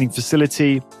 high-intensity training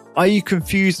facility? Are you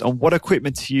confused on what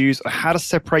equipment to use or how to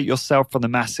separate yourself from the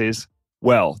masses?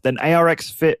 Well, then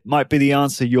ARXFit might be the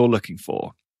answer you're looking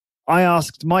for. I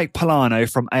asked Mike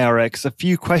Pullano from ARX a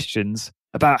few questions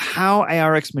about how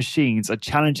ARX machines are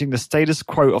challenging the status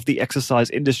quo of the exercise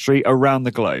industry around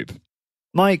the globe.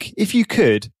 Mike, if you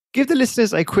could, give the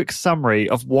listeners a quick summary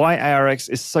of why ARX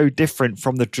is so different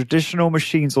from the traditional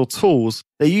machines or tools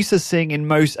they're used to seeing in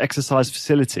most exercise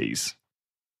facilities.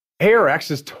 ARX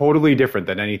is totally different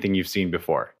than anything you've seen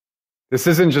before. This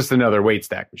isn't just another weight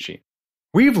stack machine.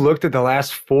 We've looked at the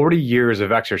last 40 years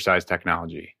of exercise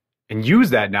technology and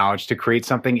used that knowledge to create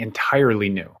something entirely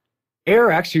new.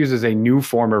 ARX uses a new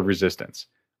form of resistance,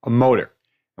 a motor,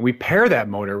 and we pair that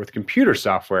motor with computer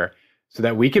software so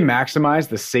that we can maximize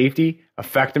the safety,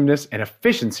 effectiveness, and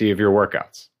efficiency of your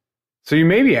workouts. So you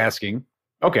may be asking,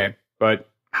 okay, but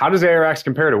how does ARX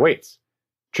compare to weights?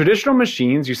 Traditional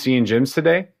machines you see in gyms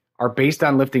today are based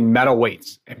on lifting metal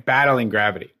weights and battling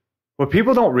gravity. What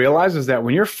people don't realize is that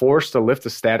when you're forced to lift a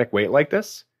static weight like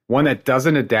this, one that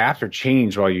doesn't adapt or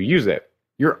change while you use it,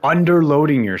 you're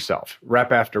underloading yourself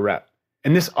rep after rep.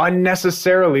 And this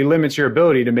unnecessarily limits your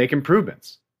ability to make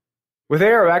improvements. With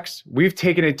ARX, we've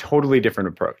taken a totally different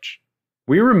approach.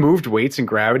 We removed weights and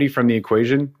gravity from the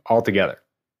equation altogether.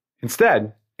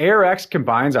 Instead, ARX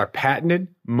combines our patented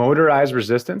motorized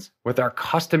resistance with our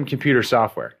custom computer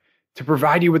software to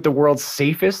provide you with the world's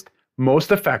safest,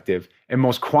 most effective, and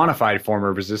most quantified form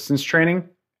of resistance training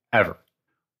ever.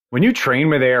 When you train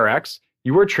with ARX,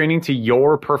 you are training to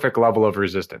your perfect level of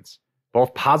resistance,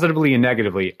 both positively and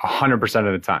negatively 100%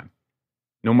 of the time.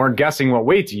 No more guessing what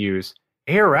weight to use.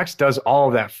 ARX does all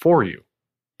of that for you,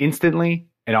 instantly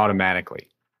and automatically.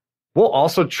 We'll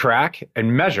also track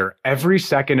and measure every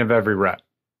second of every rep,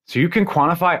 so you can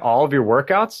quantify all of your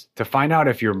workouts to find out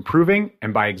if you're improving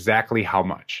and by exactly how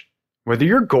much. Whether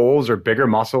your goals are bigger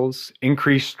muscles,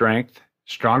 increased strength,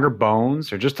 stronger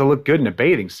bones, or just to look good in a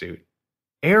bathing suit,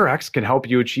 ARX can help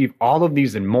you achieve all of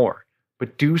these and more,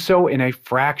 but do so in a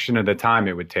fraction of the time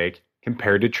it would take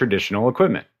compared to traditional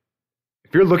equipment.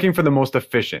 If you're looking for the most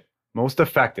efficient, most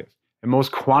effective, and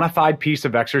most quantified piece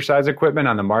of exercise equipment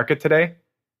on the market today,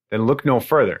 then look no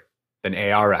further than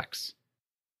ARX.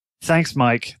 Thanks,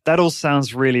 Mike. That all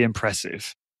sounds really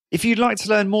impressive. If you'd like to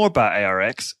learn more about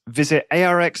ARX, visit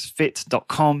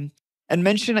ARXFit.com and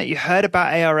mention that you heard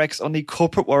about ARX on the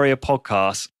Corporate Warrior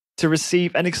podcast to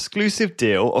receive an exclusive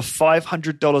deal of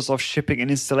 $500 off shipping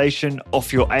and installation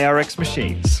off your ARX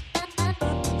machines.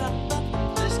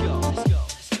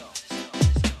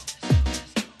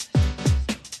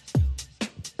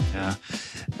 Yeah.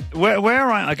 Where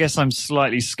I guess I'm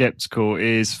slightly skeptical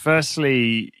is,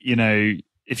 firstly,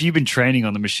 if you've been training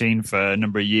on the machine for a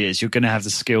number of years, you're going to have the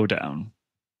skill down,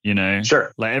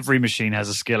 Sure. Like every machine has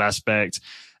a skill aspect.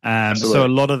 So a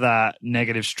lot of that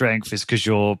negative strength is because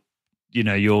you're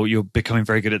becoming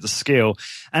very good at the skill.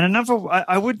 And another,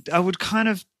 I would kind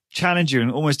of challenge you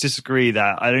and almost disagree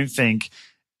that I don't think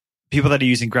people that are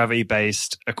using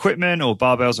gravity-based equipment or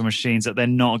barbells or machines, that they're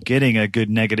not getting a good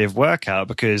negative workout,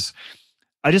 because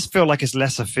I just feel like it's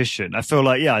less efficient. I feel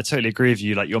like, I totally agree with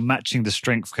you. Like, you're matching the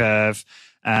strength curve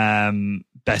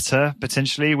better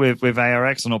potentially with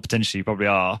ARX, or not potentially, you probably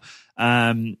are.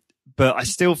 But I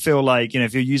still feel like,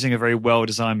 if you're using a very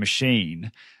well-designed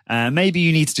machine, maybe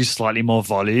you need to do slightly more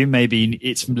volume. Maybe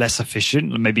it's less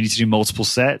efficient. Maybe you need to do multiple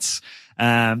sets.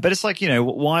 But it's like,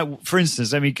 why, for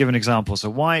instance, let me give an example. So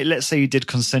let's say you did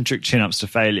concentric chin-ups to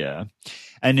failure,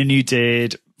 and then you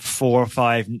did 4 or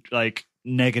 5, like,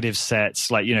 negative sets,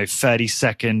 like,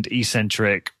 30-second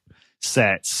eccentric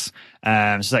sets,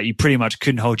 so that you pretty much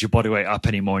couldn't hold your body weight up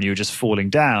anymore and you were just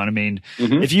falling down. I mean,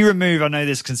 if you remove, I know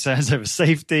there's concerns over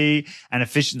safety and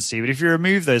efficiency, but if you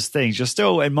remove those things, you're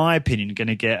still, in my opinion, going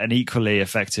to get an equally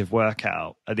effective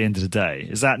workout at the end of the day.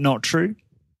 Is that not true?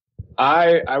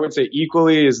 I would say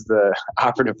equally is the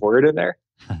operative word in there.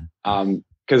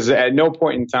 Because at no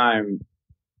point in time,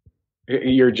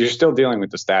 you're still dealing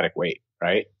with the static weight,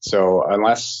 right? So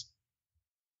unless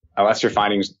you're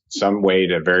finding some way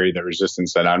to vary the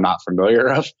resistance that I'm not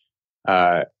familiar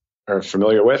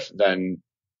with, then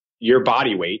your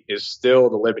body weight is still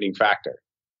the limiting factor.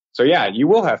 So yeah, you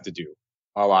will have to do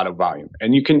a lot of volume,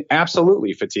 and you can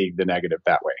absolutely fatigue the negative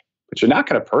that way, but you're not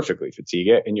going to perfectly fatigue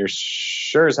it. And you're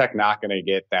sure as heck not going to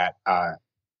get that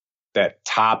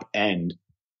top end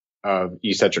of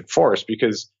eccentric force,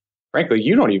 because frankly,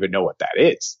 you don't even know what that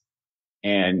is.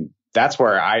 And that's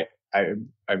where I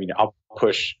mean, I'll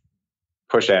push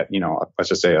at, let's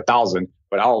just say 1,000,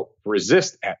 but I'll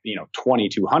resist at,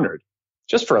 2,200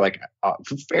 just for like a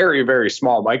very, very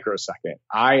small microsecond.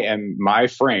 My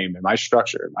frame and my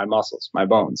structure, my muscles, my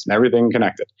bones and everything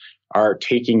connected are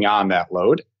taking on that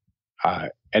load.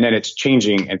 And then it's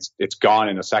changing. It's gone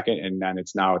in a second. And then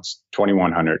it's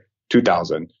 2,100,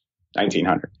 2,000,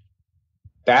 1,900.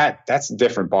 That's a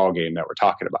different ball game that we're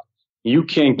talking about. You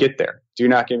can get there. Do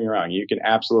not get me wrong. You can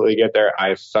absolutely get there.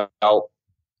 I felt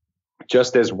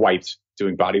just as wiped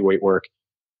doing body weight work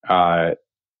than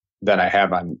I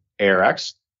have on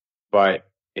ARX, but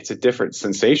it's a different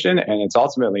sensation and it's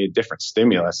ultimately a different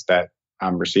stimulus that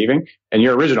I'm receiving. And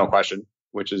your original question,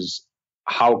 which is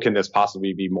how can this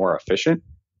possibly be more efficient?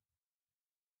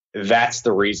 That's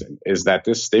the reason, is that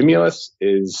this stimulus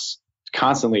is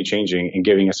constantly changing and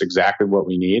giving us exactly what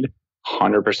we need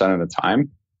 100% of the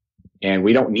time. And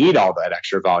we don't need all that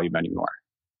extra volume anymore.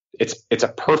 It's a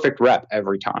perfect rep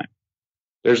every time.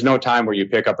 There's no time where you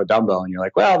pick up a dumbbell and you're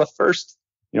like, well, the first,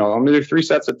 I'm going to do 3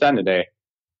 sets of 10 today.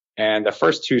 And the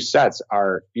first 2 sets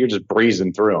you're just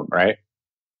breezing through them, right?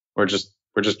 We're just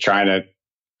trying to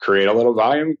create a little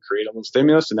volume, create a little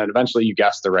stimulus, and then eventually you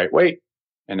guess the right weight.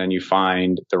 And then you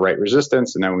find the right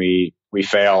resistance. And then we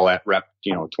fail at rep,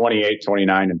 28,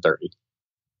 29, and 30.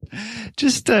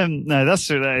 Just, no,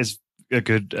 that is a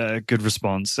good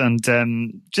response.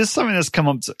 And just something that's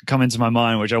come into my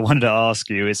mind, which I wanted to ask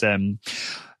you is, there's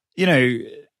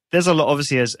a lot,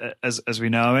 obviously, as we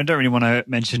know, I don't really want to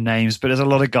mention names, but there's a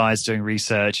lot of guys doing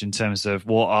research in terms of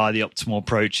what are the optimal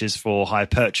approaches for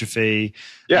hypertrophy.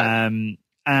 Yeah.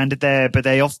 But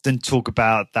they often talk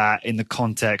about that in the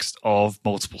context of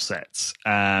multiple sets,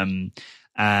 and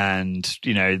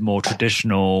more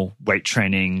traditional weight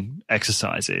training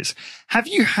exercises. Have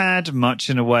you had much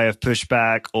in a way of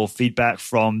pushback or feedback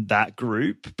from that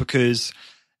group? Because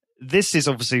this is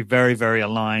obviously very, very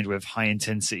aligned with high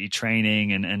intensity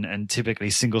training and typically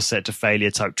single set to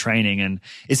failure type training. And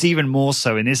it's even more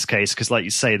so in this case, because like you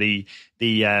say,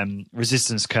 the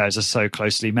resistance curves are so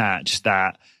closely matched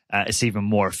that it's even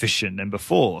more efficient than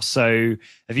before. So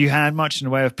have you had much in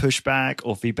the way of pushback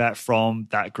or feedback from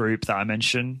that group that I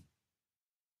mentioned?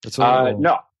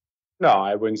 No,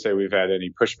 I wouldn't say we've had any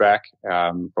pushback,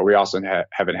 but we also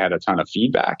haven't had a ton of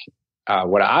feedback.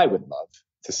 What I would love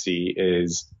to see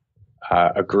is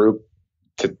a group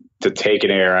to take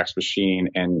an ARX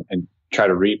machine and try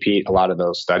to repeat a lot of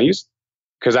those studies.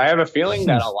 Because I have a feeling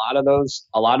that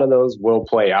a lot of those will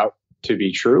play out to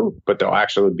be true, but they'll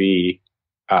actually be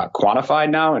quantified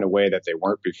now in a way that they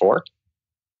weren't before.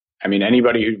 I mean,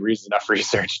 anybody who reads enough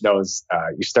research knows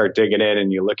you start digging in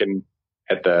and you're looking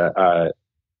at the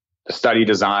study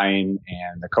design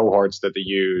and the cohorts that they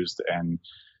used, and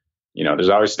there's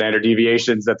always standard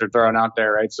deviations that they're throwing out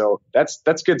there, right? So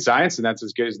that's good science, and that's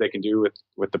as good as they can do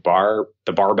with the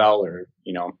barbell, or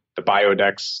the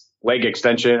Biodex leg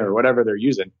extension or whatever they're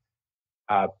using.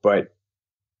 But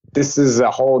this is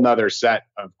a whole nother set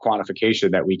of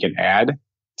quantification that we can add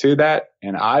to that.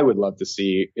 And I would love to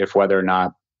see if whether or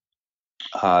not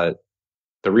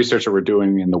the research that we're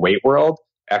doing in the weight world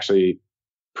actually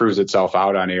proves itself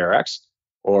out on ARX,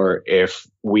 or if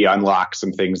we unlock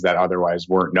some things that otherwise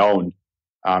weren't known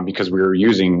because we were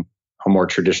using a more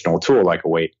traditional tool like a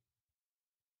weight.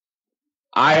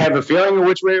 I have a feeling of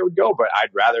which way it would go, but I'd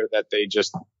rather that they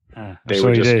just go and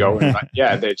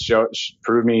they'd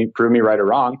prove me right or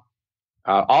wrong.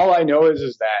 All I know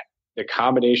is that the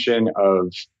combination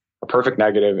of a perfect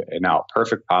negative and now a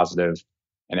perfect positive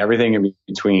and everything in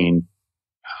between,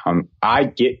 I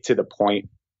get to the point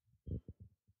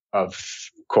of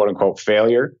quote unquote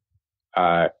failure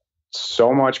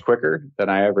so much quicker than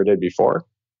I ever did before.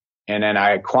 And then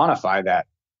I quantify that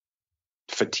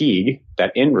fatigue,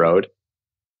 that inroad,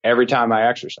 every time I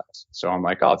exercise. So I'm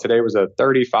like, oh, today was a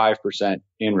 35%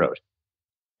 inroad.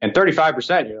 And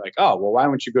 35%, you're like, oh, well, why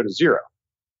don't you go to 0?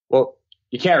 Well,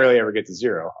 you can't really ever get to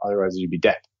 0. Otherwise you'd be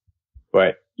dead.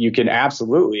 But you can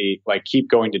absolutely keep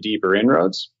going to deeper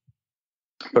inroads.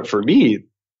 But for me,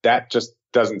 that just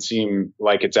doesn't seem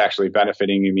like it's actually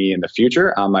benefiting me in the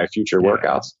future on my future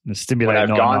workouts. Stimulate,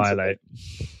 not annihilate.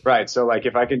 Right. So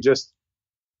if I can just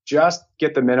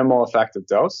get the minimal effective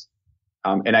dose,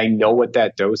 and I know what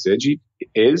that dosage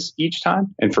is each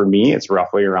time. And for me, it's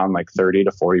roughly around 30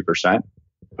 to 40%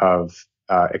 of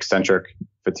eccentric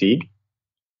fatigue.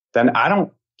 Then I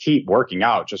don't keep working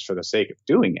out just for the sake of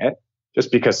doing it.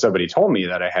 Just because somebody told me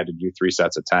that I had to do 3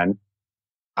 sets of 10.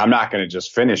 I'm not going to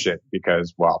just finish it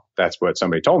because, well, that's what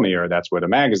somebody told me, or that's what a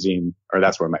magazine, or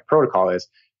that's what my protocol is.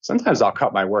 Sometimes I'll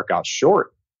cut my workout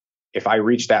short if I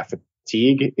reach that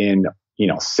fatigue in,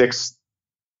 6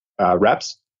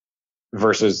 reps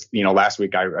versus, last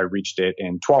week I reached it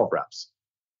in 12 reps.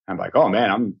 I'm like, oh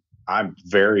man, I'm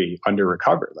very under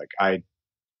recovered. Like I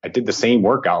did the same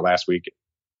workout last week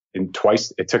and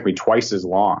it took me twice as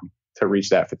long to reach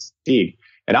that fatigue.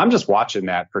 And I'm just watching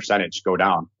that percentage go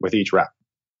down with each rep.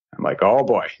 I'm like, oh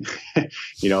boy,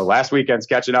 last weekend's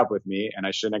catching up with me and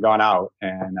I shouldn't have gone out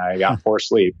and I got poor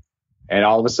sleep. And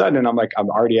all of a sudden I'm like, I'm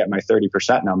already at my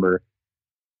 30% number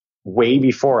way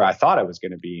before I thought I was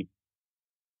going to be.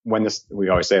 We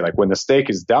always say, like, when the steak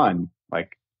is done,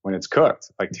 like when it's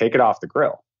cooked, like take it off the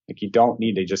grill. Like you don't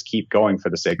need to just keep going for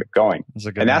the sake of going.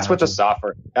 And that's what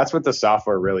the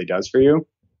software really does for you.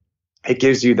 It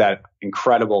gives you that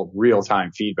incredible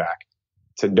real-time feedback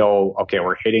to know, okay,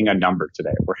 we're hitting a number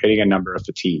today. We're hitting a number of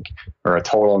fatigue or a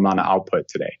total amount of output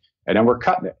today. And then we're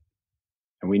cutting it.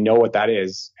 And we know what that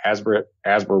is as we're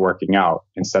working out,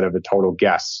 instead of a total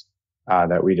guess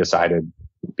that we decided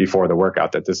before the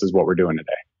workout that this is what we're doing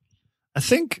today. I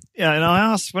think, yeah, and I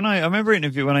asked when I remember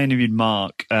when I interviewed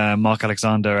Mark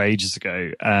Alexander ages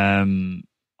ago.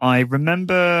 I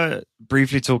remember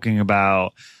briefly talking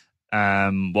about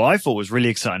what I thought was really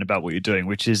exciting about what you're doing,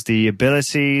 which is the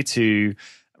ability to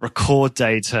record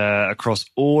data across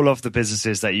all of the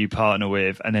businesses that you partner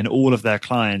with and then all of their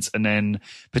clients, and then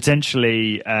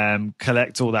potentially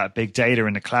collect all that big data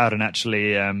in the cloud and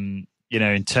actually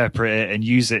interpret it and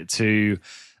use it to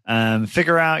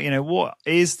figure out what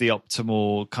is the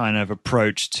optimal kind of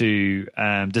approach to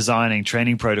designing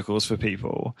training protocols for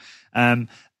people.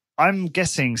 I'm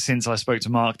guessing since I spoke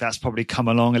to Mark, that's probably come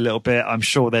along a little bit. I'm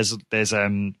sure there's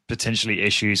potentially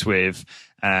issues with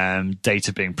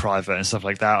data being private and stuff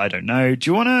like that. I don't know.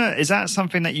 Is that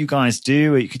something that you guys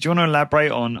do? Do you want to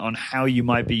elaborate on how you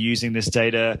might be using this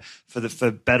data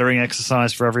for bettering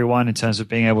exercise for everyone in terms of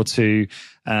being able to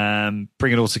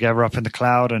bring it all together up in the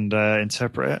cloud and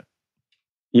interpret it?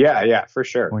 Yeah, for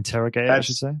sure. Or interrogate it, I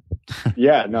should say.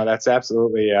 Yeah, no, that's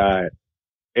absolutely,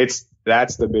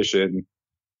 that's the mission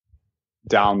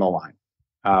down the line.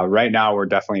 Right now, we're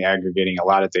definitely aggregating a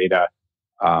lot of data.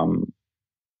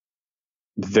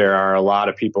 There are a lot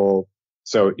of people.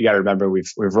 So you got to remember, we've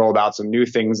rolled out some new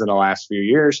things in the last few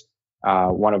years.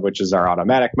 One of which is our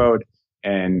automatic mode.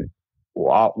 And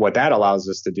what that allows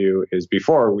us to do is,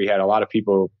 before we had a lot of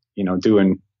people,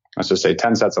 doing, let's just say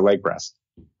 10 sets of leg press.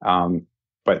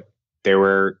 But they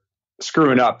were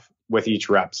screwing up with each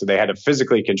rep. So they had to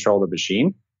physically control the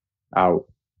machine. So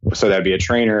that'd be a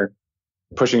trainer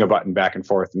pushing a button back and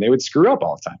forth, and they would screw up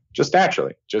all the time, just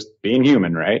naturally, just being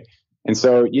human, right? And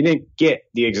so you didn't get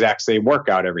the exact same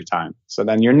workout every time. So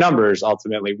then your numbers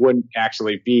ultimately wouldn't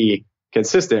actually be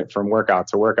consistent from workout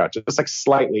to workout, just like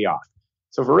slightly off.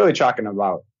 So if we're really talking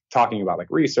about like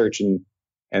research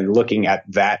and looking at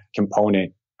that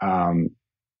component,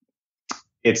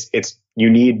 it's you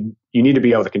need to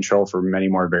be able to control for many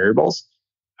more variables,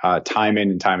 time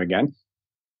in and time again.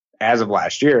 As of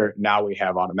last year, now we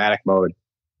have automatic mode.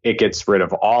 It gets rid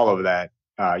of all of that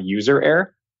user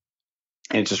error,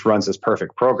 and it just runs this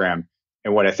perfect program.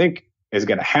 And what I think is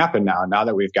going to happen now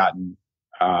that we've gotten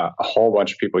a whole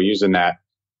bunch of people using that,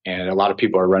 and a lot of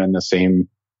people are running the same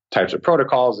types of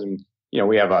protocols, and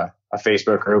we have a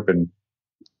Facebook group, and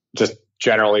just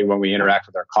generally when we interact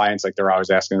with our clients, like they're always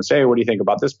asking us, hey, what do you think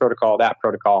about this protocol, that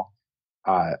protocol?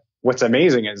 What's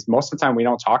amazing is most of the time we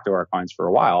don't talk to our clients for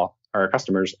a while, our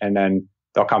customers, and then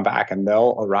they'll come back and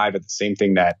they'll arrive at the same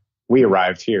thing that we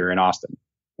arrived here in Austin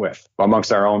with,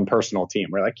 amongst our own personal team.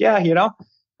 We're like, yeah, I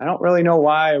don't really know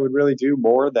why I would really do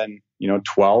more than,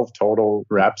 12 total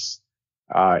reps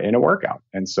in a workout.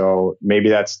 And so maybe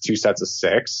that's 2 sets of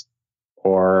 6,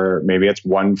 or maybe it's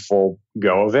one full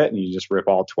go of it and you just rip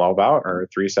all 12 out, or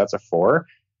 3 sets of 4.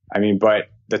 But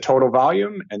the total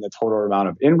volume and the total amount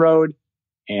of inroad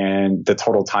and the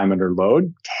total time under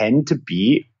load tend to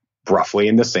be roughly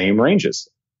in the same ranges.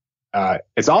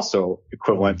 It's also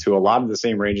equivalent to a lot of the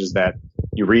same ranges that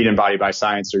you read in Body by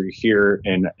Science, or you hear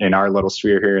in our little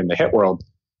sphere here in the HIIT world.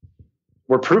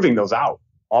 We're proving those out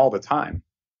all the time.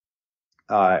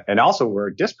 And also we're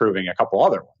disproving a couple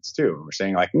other ones too. We're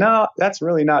saying like, no, that's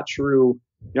really not true.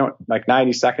 Like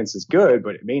 90 seconds is good,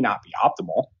 but it may not be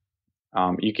optimal.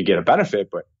 You could get a benefit,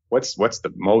 but what's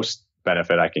the most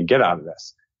benefit I can get out of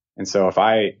this? And so if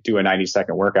I do a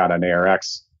 90-second workout on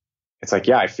ARX, it's like,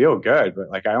 yeah, I feel good, but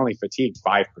like I only fatigued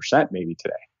 5% maybe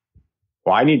today.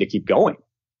 Well, I need to keep going,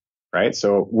 right?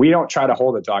 So we don't try to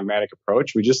hold a dogmatic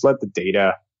approach. We just let the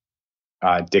data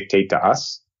dictate to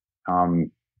us,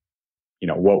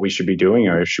 what we should be doing,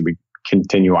 or should we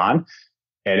continue on?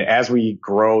 And as we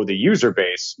grow the user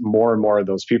base, more and more of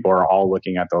those people are all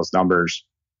looking at those numbers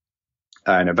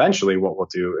And eventually what we'll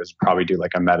do is probably do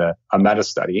like a meta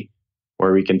study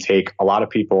where we can take a lot of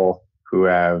people who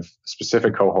have a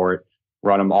specific cohort,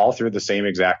 run them all through the same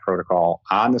exact protocol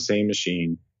on the same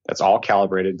machine that's all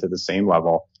calibrated to the same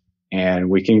level. And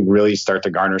we can really start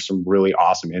to garner some really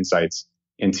awesome insights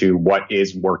into what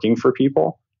is working for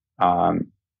people. And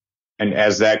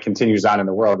as that continues on in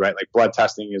the world, right, like blood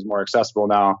testing is more accessible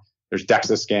now. There's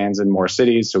DEXA scans in more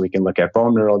cities, so we can look at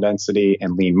bone mineral density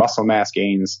and lean muscle mass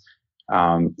gains.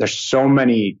 There's so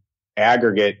many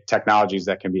aggregate technologies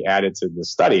that can be added to the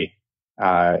study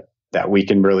that we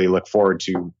can really look forward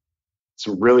to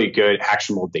some really good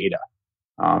actionable data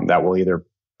that will either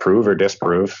prove or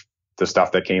disprove the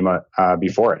stuff that came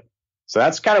before it. So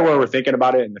that's kind of where we're thinking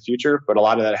about it in the future. But a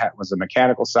lot of that was the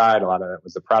mechanical side. A lot of that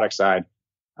was the product side,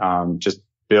 just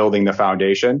building the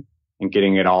foundation and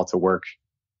getting it all to work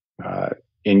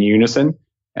in unison,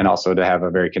 and also to have a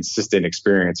very consistent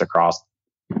experience across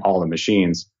all the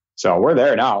machines. So we're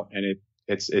there now, and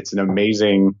it's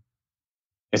amazing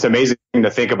to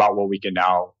think about what we can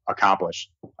now accomplish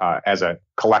as a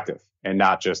collective, and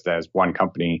not just as one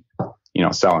company,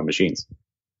 selling machines.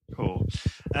 Cool.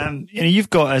 You've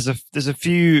got there's a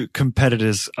few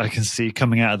competitors I can see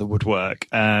coming out of the woodwork.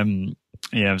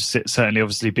 Certainly,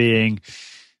 obviously being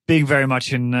very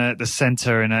much in the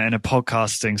center in a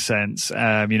podcasting sense.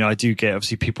 I do get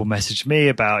obviously people message me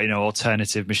about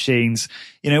alternative machines.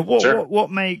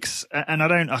 What makes, and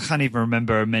I can't even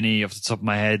remember many off the top of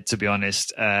my head, to be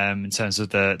honest, in terms of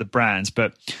the brands,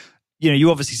 but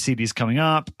you obviously see these coming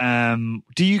up.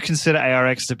 Do you consider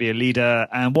ARX to be a leader,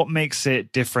 and what makes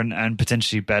it different and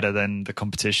potentially better than the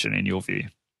competition in your view?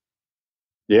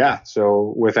 Yeah.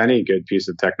 So with any good piece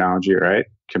of technology, right,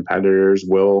 competitors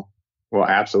will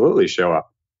absolutely show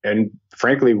up. And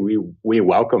frankly, we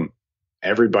welcome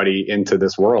everybody into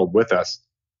this world with us.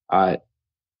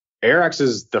 ARX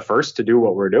is the first to do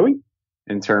what we're doing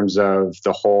in terms of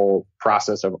the whole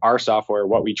process of our software,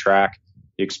 what we track,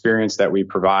 the experience that we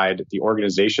provide, the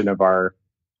organization of our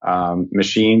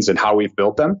machines and how we've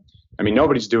built them. I mean,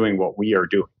 nobody's doing what we are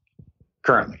doing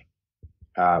currently,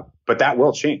 but that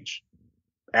will change.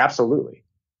 Absolutely.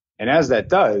 And as that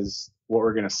does, what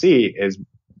we're going to see is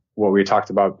what we talked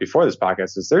about before this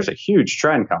podcast is there's a huge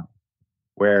trend coming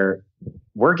where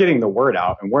we're getting the word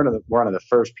out, and we're one of the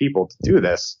first people to do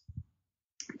this,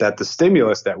 that the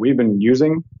stimulus that we've been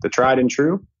using, the tried and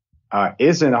true,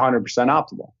 isn't 100%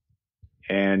 optimal.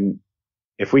 And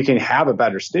if we can have a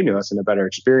better stimulus and a better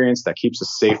experience that keeps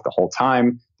us safe the whole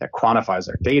time, that quantifies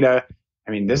our data,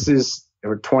 I mean,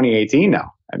 we're 2018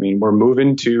 now. I mean, we're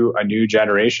moving to a new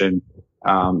generation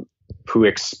who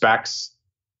expects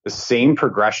the same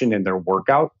progression in their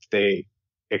workout they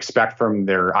expect from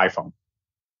their iPhone,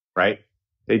 right?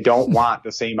 They don't want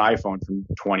the same iPhone from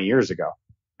 20 years ago.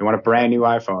 They want a brand new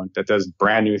iPhone that does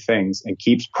brand new things and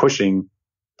keeps pushing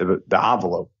the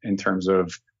envelope in terms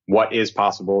of what is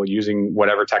possible using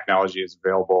whatever technology is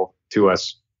available to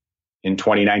us in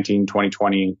 2019,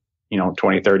 2020,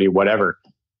 2030, whatever.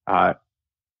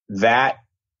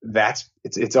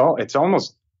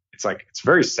 It's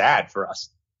very sad for us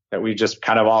that we just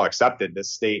kind of all accepted this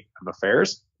state of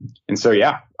affairs. And so,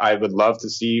 yeah, I would love to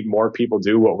see more people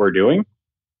do what we're doing.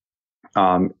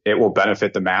 It will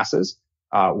benefit the masses.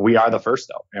 We are the first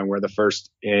though, and we're the first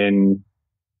in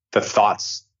the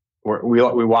thoughts. We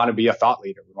want to be a thought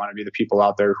leader. We want to be the people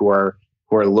out there who are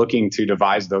looking to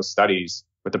devise those studies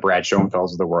with the Brad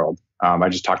Schoenfelds of the world. I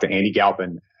just talked to Andy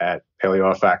Galpin at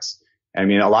PaleoFX. I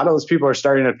mean, a lot of those people are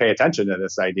starting to pay attention to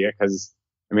this idea because,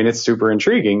 I mean, it's super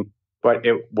intriguing, but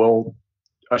it will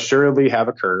assuredly have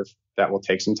a curve that will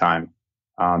take some time.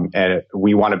 And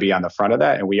we want to be on the front of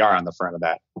that, and we are on the front of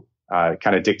that,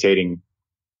 kind of dictating,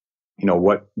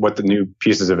 what the new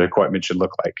pieces of equipment should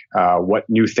look like. What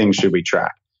new things should we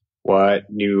track? What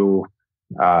new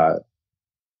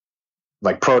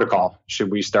protocol should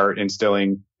we start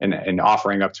instilling and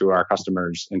offering up to our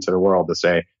customers into the world to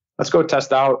say, let's go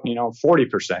test out,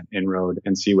 40% inroad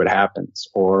and see what happens,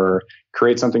 or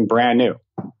create something brand new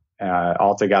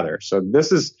altogether. So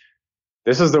this is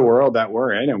the world that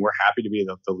we're in, and we're happy to be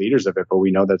the leaders of it, but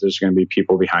we know that there's going to be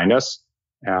people behind us.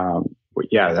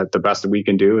 That the best that we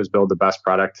can do is build the best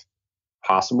product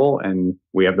possible, and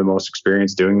we have the most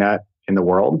experience doing that in the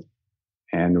world,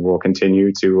 and we'll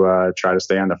continue to try to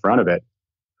stay on the front of it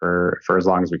for as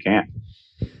long as we can.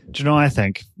 Do you know what I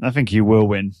think? I think you will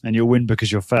win, and you'll win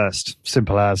because you're first.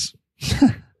 Simple as.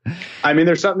 I mean,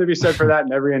 there's something to be said for that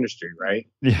in every industry, right?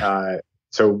 Yeah.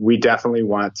 So we definitely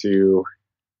want to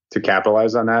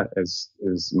capitalize on that as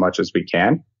much as we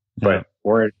can. But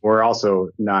we're also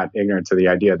not ignorant to the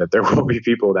idea that there will be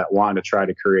people that want to try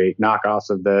to create knockoffs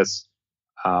of this,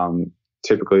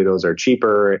 typically those are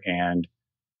cheaper and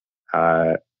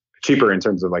cheaper in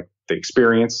terms of like the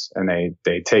experience, and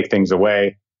they take things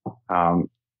away.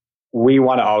 We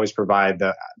want to always provide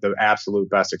the absolute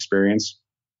best experience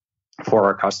for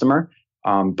our customer.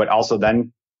 But also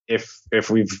then if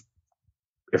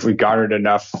we've garnered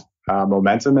enough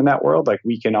momentum in that world, like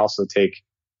we can also take,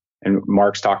 and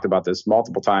Mark's talked about this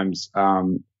multiple times,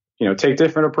 take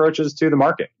different approaches to the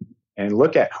market and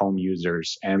look at home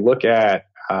users and look at,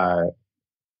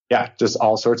 just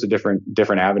all sorts of different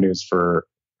avenues for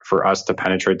us to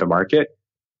penetrate the market.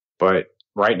 But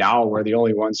right now we're the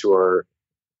only ones who are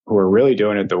really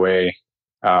doing it the way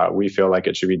we feel like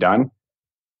it should be done.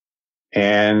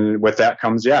 And with that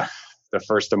comes, the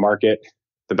first to market,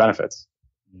 the benefits.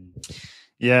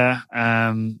 Yeah.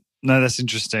 No, that's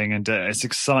interesting. And it's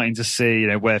exciting to see,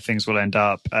 where things will end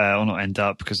up, or not end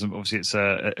up, because obviously it's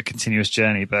a continuous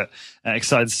journey, but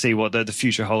excited to see what the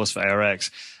future holds for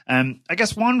ARX. I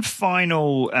guess one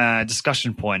final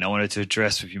discussion point I wanted to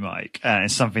address with you, Mike,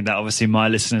 is something that obviously my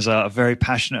listeners are very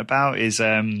passionate about, is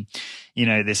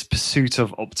this pursuit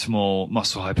of optimal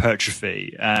muscle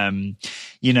hypertrophy.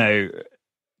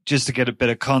 Just to get a bit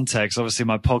of context, obviously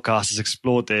my podcast has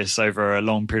explored this over a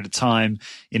long period of time.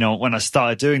 When I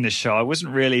started doing this show, I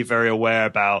wasn't really very aware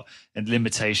about the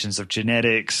limitations of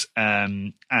genetics.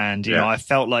 I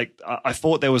felt like I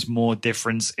thought there was more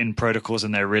difference in protocols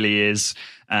than there really is.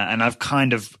 And I've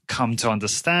kind of come to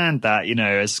understand that,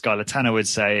 as Skylar Tanner would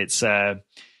say, it's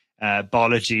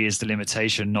biology is the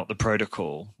limitation, not the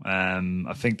protocol.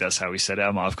 I think that's how he said it. I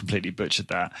might have completely butchered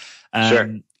that.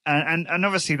 Sure. And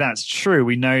obviously that's true.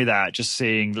 We know that just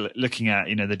looking at,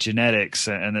 the genetics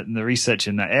and the research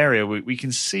in that area, we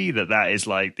can see that is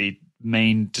like the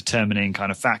main determining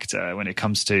kind of factor when it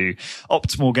comes to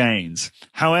optimal gains.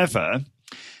 However,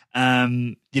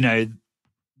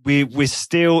 we're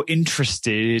still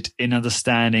interested in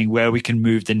understanding where we can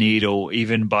move the needle,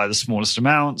 even by the smallest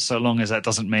amount, so long as that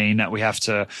doesn't mean that we have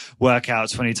to work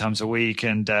out 20 times a week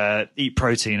and eat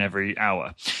protein every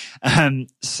hour. And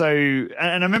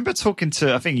I remember talking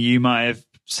to, I think you might have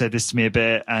said this to me a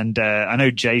bit, and I know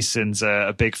Jason's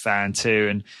a big fan too.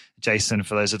 And Jason,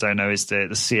 for those that don't know, is the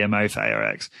CMO for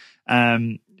ARX.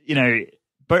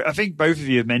 But I think both of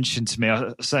you have mentioned to me,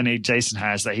 certainly Jason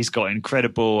has, that he's got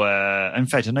incredible, in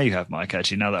fact, I know you have, Mike,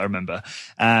 actually, now that I remember,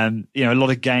 a lot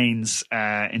of gains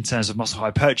in terms of muscle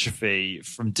hypertrophy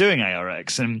from doing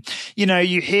ARX. And,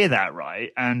 you hear that,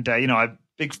 right? And, I'm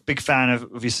big fan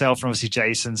of yourself and obviously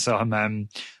Jason. So I'm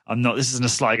not, this isn't a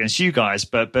slight against you guys,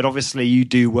 but obviously you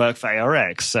do work for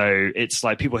ARX. So it's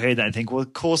like people hear that and think, well,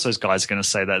 of course those guys are going to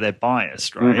say that they're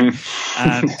biased, right?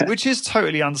 Mm-hmm. Which is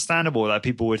totally understandable that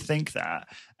people would think that.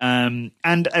 And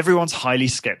everyone's highly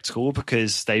skeptical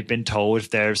because they've been told,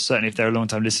 certainly if they're a long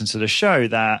time listener to the show,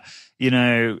 that,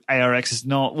 ARX is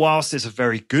not, whilst it's a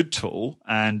very good tool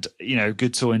and,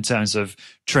 good tool in terms of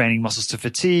training muscles to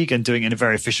fatigue and doing it in a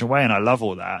very efficient way. And I love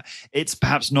all that. It's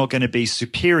perhaps not going to be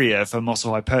superior for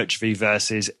muscle hypertrophy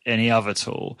versus any other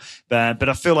tool. But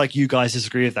I feel like you guys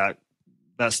disagree with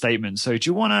that statement. So do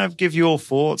you want to give your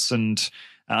thoughts? And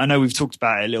I know we've talked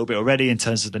about it a little bit already in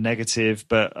terms of the negative,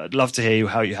 but I'd love to hear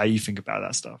how you think about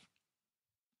that stuff.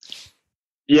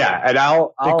 Yeah, and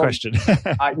big question.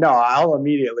 I'll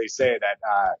immediately say that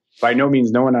by no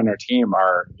means no one on our team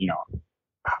are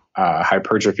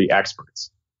hypertrophy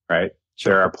experts, right?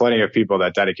 Sure. There are plenty of people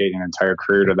that dedicate an entire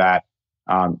career to that,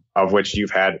 of which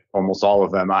you've had almost all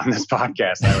of them on this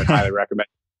podcast. I would highly recommend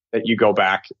that you go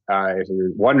back if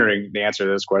you're wondering the answer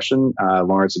to this question.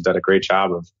 Lawrence has done a great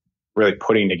job of really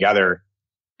putting together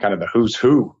kind of the who's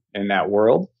who in that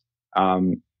world.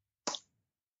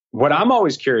 What I'm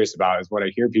always curious about is when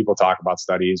I hear people talk about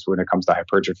studies when it comes to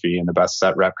hypertrophy and the best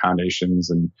set rep combinations,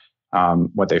 and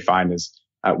what they find is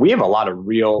we have a lot of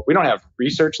we don't have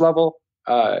research level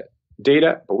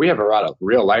data, but we have a lot of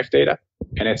real life data.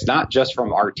 And it's not just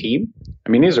from our team. I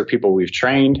mean, these are people we've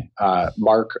trained.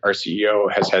 Mark, our CEO,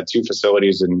 has had 2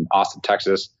 facilities in Austin,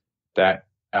 Texas that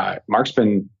Mark's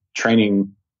been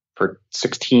training for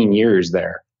 16 years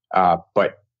there.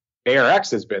 But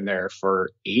ARX has been there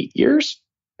for 8 years,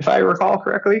 if I recall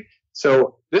correctly.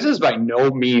 So this is by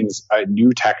no means a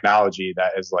new technology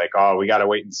that is like, oh, we got to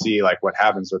wait and see like what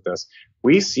happens with this.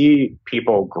 We see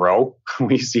people grow.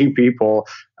 We see people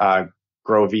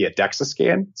grow via DEXA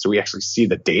scan. So we actually see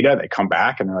the data. They come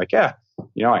back and they're like, yeah,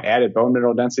 I added bone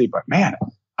mineral density, but man,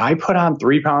 I put on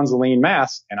 3 pounds of lean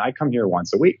mass and I come here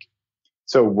once a week.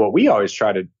 So what we always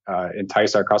try to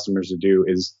entice our customers to do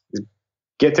is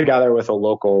get together with a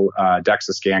local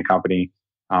DEXA scan company.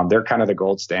 They're kind of the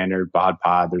gold standard,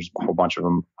 BodPod. There's a whole bunch of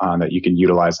them that you can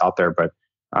utilize out there, but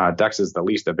DEXA is the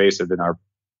least invasive in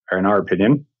or in our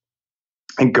opinion,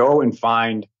 and go and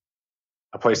find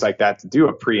a place like that to do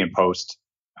a pre and post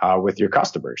with your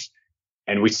customers.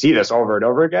 And we see this over and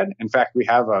over again. In fact, we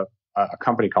have a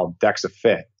company called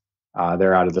ARXFit.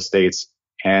 They're out of the States,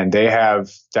 and they have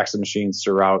DEXA machines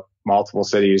throughout multiple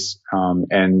cities.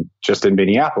 And just in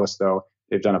Minneapolis, though,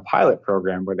 they've done a pilot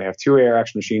program where they have 2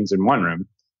 ARX machines in one room,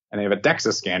 and they have a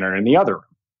DEXA scanner in the other room.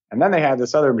 And then they have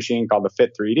this other machine called the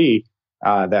Fit 3D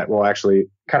that will actually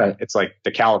it's like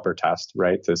the caliper test,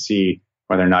 right? To see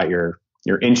whether or not your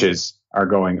inches are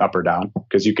going up or down,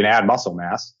 because you can add muscle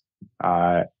mass,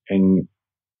 and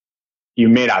you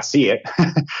may not see it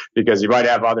because you might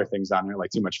have other things on there,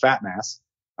 like too much fat mass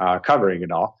covering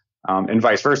it all. And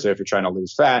vice versa, if you're trying to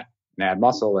lose fat and add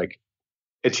muscle, like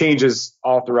it changes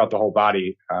all throughout the whole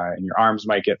body, and your arms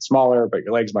might get smaller, but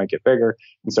your legs might get bigger.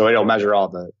 And so it'll measure all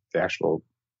the actual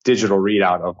digital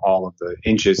readout of all of the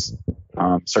inches,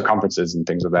 circumferences and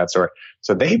things of that sort.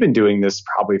 So they've been doing this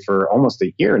probably for almost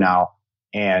a year now.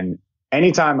 And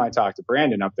anytime I talk to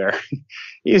Brandon up there,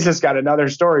 he's just got another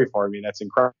story for me that's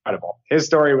incredible. His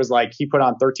story was like he put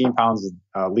on 13 pounds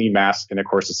of lean mass in a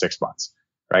course of 6 months,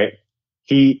 right?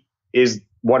 He is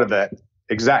one of the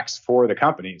execs for the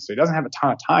company, so he doesn't have a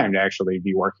ton of time to actually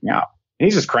be working out. And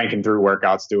he's just cranking through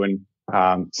workouts, doing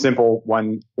simple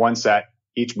one set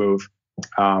each move.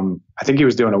 I think he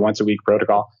was doing a once a week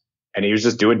protocol, and he was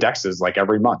just doing DEXAs like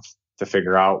every month to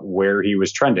figure out where he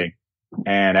was trending.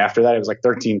 And after that, it was like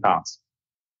 13 pounds.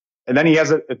 And then he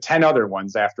has 10 other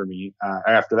ones after me,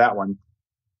 after that one,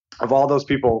 of all those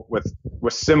people with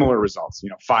similar results,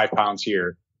 5 pounds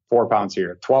here, 4 pounds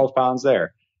here, 12 pounds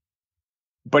there.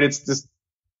 But it's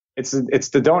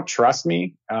the don't trust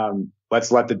me.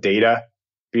 Let's let the data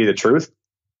be the truth.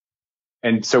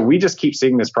 And so we just keep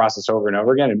seeing this process over and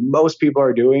over again. And most people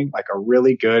are doing like a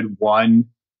really good one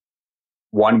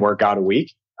workout a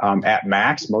week. At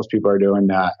max, most people are doing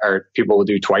or people will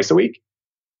do twice a week.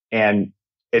 And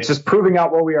it's just proving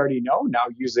out what we already know now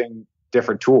using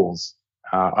different tools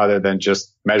other than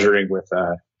just measuring with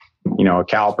a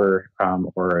caliper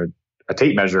or a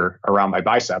tape measure around my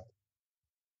bicep.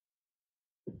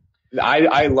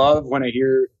 I love when I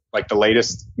hear like the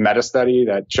latest meta study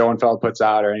that Schoenfeld puts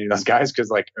out or any of those guys, because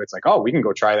like it's like, oh, we can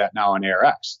go try that now on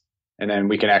ARX, and then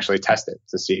we can actually test it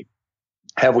to see.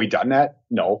 Have we done that?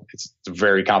 No, it's a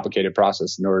very complicated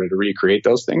process in order to recreate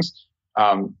those things.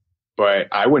 But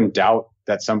I wouldn't doubt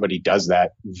that somebody does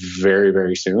that very,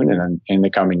 very soon, and in the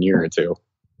coming year or two,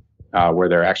 where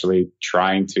they're actually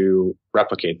trying to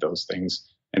replicate those things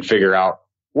and figure out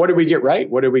what did we get right,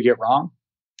 what did we get wrong,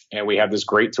 and we have this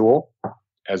great tool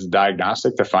as a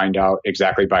diagnostic to find out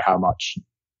exactly by how much.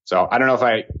 So I don't know if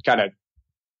I kind of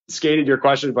skated your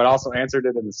question, but also answered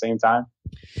it at the same time.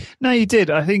 No, you did.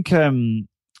 I think so.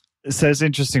 There's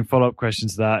interesting follow-up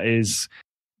questions to that.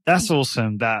 That's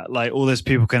awesome that like all those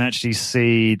people can actually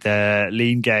see their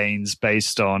lean gains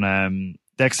based on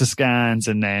DEXA scans,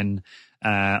 and then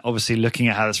obviously looking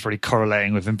at how that's probably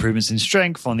correlating with improvements in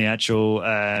strength on the actual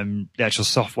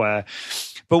software.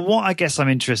 But what I guess I'm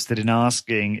interested in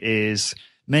asking is,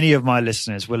 many of my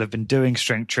listeners will have been doing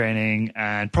strength training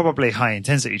and probably high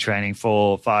intensity training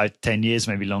for 5-10 years,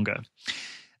 maybe longer.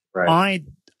 Right.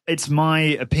 It's my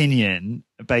opinion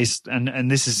based, and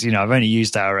this is, I've only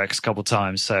used ARX a couple of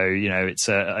times, so, it's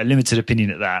a limited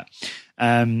opinion at that,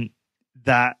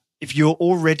 that if you're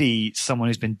already someone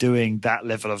who's been doing that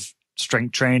level of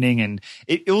strength training, and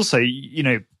it also,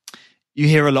 you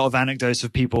hear a lot of anecdotes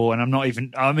of people, and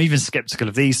I'm even skeptical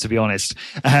of these, to be honest,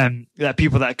 that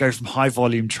people that go from high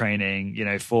volume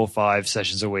training, 4 or 5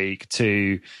 sessions a week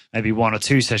to maybe 1 or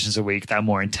 2 sessions a week that are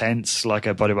more intense, like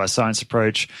a body by science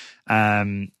approach,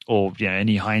 or,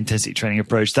 any high intensity training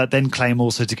approach, that then claim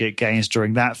also to get gains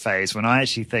during that phase, when I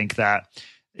actually think that,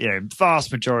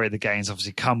 vast majority of the gains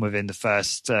obviously come within the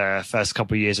first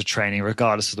couple of years of training,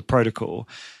 regardless of the protocol.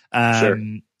 Sure.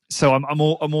 So I'm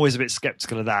always a bit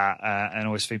skeptical of that, and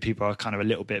always think people are kind of a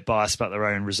little bit biased about their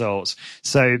own results.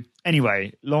 So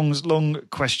anyway, long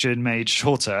question made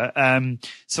shorter.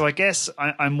 So I guess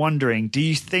I'm wondering, do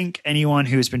you think anyone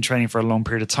who has been training for a long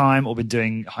period of time or been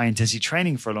doing high intensity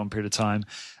training for a long period of time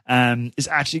is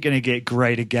actually going to get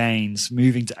greater gains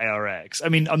moving to ARX? I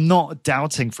mean, I'm not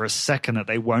doubting for a second that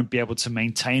they won't be able to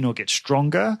maintain or get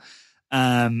stronger.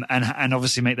 And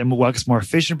obviously make their workers more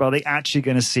efficient, but are they actually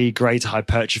going to see greater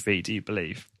hypertrophy, do you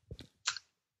believe?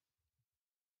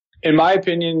 In my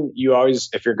opinion, you always,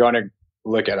 if you're going to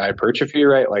look at hypertrophy,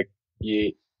 right, like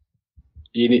you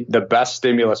need the best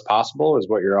stimulus possible is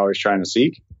what you're always trying to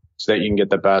seek, so that you can get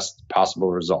the best possible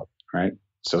result, right?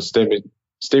 So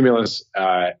stimulus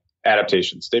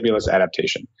adaptation, stimulus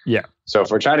adaptation. Yeah. So if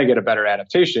we're trying to get a better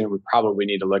adaptation, we probably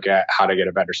need to look at how to get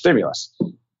a better stimulus.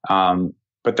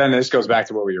 But then this goes back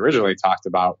to what we originally talked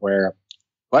about, where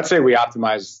let's say we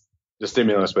optimize the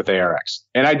stimulus with ARX.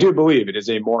 And I do believe it is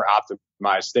a more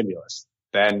optimized stimulus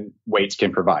than weights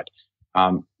can provide.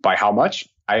 By how much?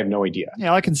 I have no idea.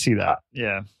 Yeah, I can see that.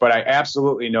 Yeah. But I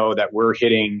absolutely know that we're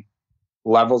hitting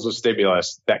levels of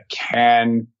stimulus that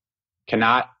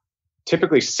cannot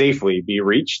typically safely be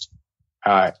reached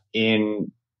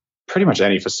in pretty much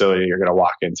any facility you're going to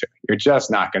walk into. You're just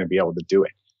not going to be able to do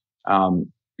it.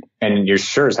 And you're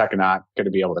sure as heck not going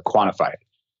to be able to quantify it.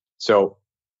 So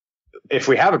if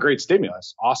we have a great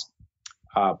stimulus, awesome.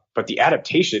 But the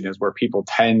adaptation is where people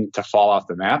tend to fall off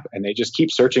the map, and they just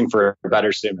keep searching for a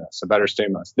better stimulus,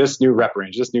 this new rep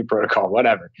range, this new protocol,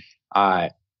 whatever.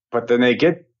 But then they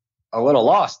get a little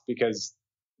lost because,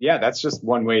 yeah, that's just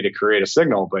one way to create a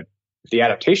signal. But if the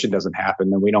adaptation doesn't happen,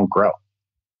 then we don't grow.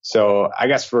 So I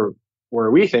guess for where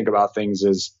we think about things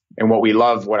is, and what we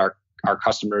love, what our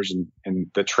customers and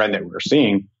the trend that we're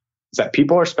seeing is that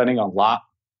people are spending a lot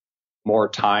more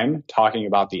time talking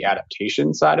about the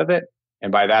adaptation side of it.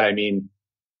 And by that, I mean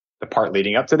the part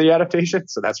leading up to the adaptation.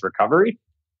 So that's recovery.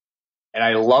 And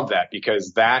I love that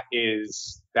because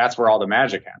that's where all the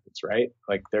magic happens, right?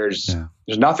 Like there's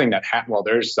nothing that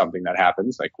there's something that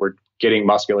happens. Like we're getting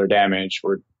muscular damage,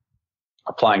 we're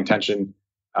applying tension,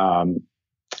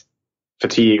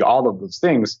 fatigue, all of those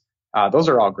things. Those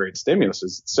are all great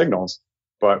stimuluses, signals.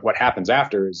 But what happens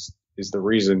after is the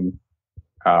reason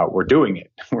we're doing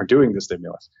it. We're doing the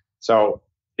stimulus. So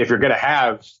if you're going to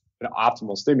have an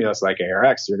optimal stimulus like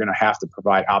ARX, you're going to have to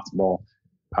provide optimal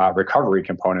recovery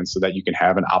components so that you can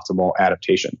have an optimal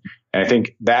adaptation. And I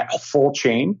think that full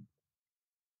chain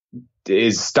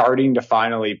is starting to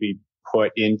finally be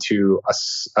put into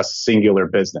a singular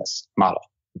business model,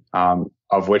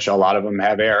 of which a lot of them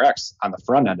have ARX on the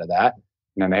front end of that.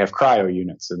 And then they have cryo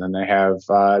units, and then they have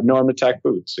Normatec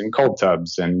boots and cold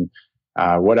tubs and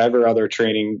whatever other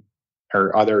training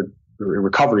or other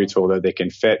recovery tool that they can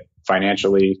fit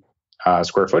financially,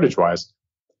 square footage wise.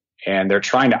 And they're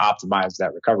trying to optimize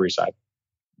that recovery side.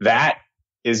 That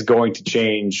is going to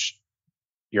change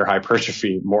your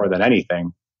hypertrophy more than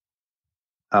anything.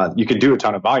 You can do a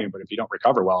ton of volume, but if you don't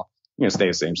recover well, you're going to stay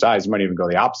the same size. You might even go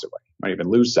the opposite way. You might even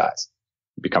lose size,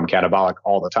 become catabolic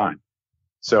all the time.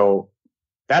 So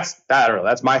that's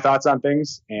my thoughts on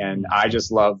things. And I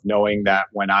just love knowing that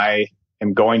when I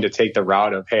am going to take the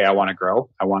route of, hey, I want to grow,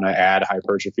 I want to add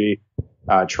hypertrophy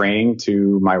training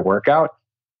to my workout,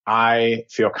 I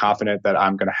feel confident that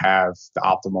I'm going to have the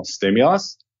optimal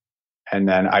stimulus. And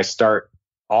then I start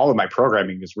all of my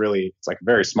programming is really, it's like a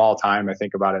very small time. I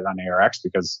think about it on ARX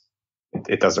because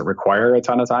it doesn't require a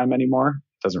ton of time anymore.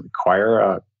 It doesn't require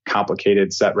a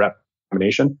complicated set rep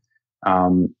combination.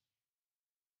 And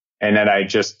then I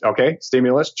just, okay,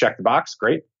 stimulus, check the box.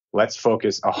 Great. Let's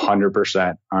focus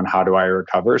 100% on how do I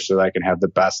recover so that I can have the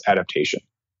best adaptation.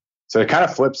 So it kind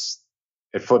of flips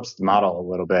the model a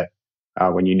little bit.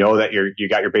 When you know that you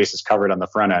got your bases covered on the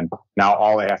front end, now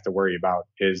all I have to worry about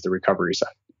is the recovery side.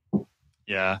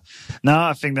 Yeah, no,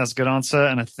 I think that's a good answer.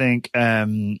 And I think,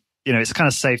 it's kind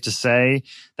of safe to say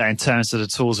that in terms of the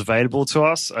tools available to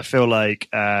us, I feel like,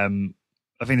 I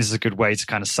think this is a good way to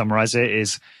kind of summarize it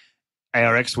is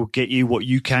ARX will get you what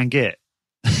you can get.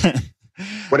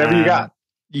 Whatever you got.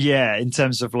 Yeah, in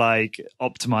terms of like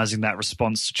optimizing that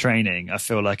response to training, I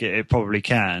feel like it probably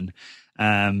can.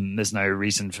 There's no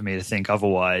reason for me to think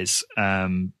otherwise.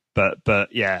 But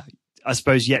yeah, I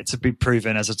suppose yet to be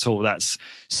proven as a tool that's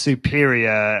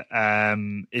superior.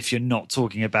 If you're not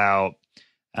talking about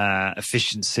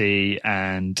efficiency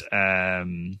and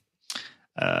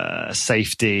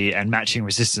safety and matching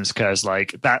resistance curves,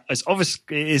 like that is obviously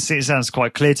it sounds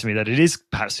quite clear to me that it is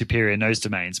perhaps superior in those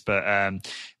domains. But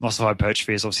muscle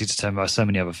hypertrophy is obviously determined by so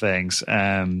many other things.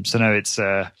 So no, it's.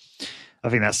 I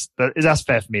think that's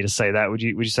fair for me to say that. Would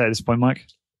you say at this point, Mike?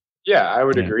 Yeah, I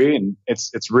would agree. And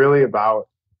it's really about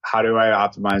how do I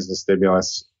optimize the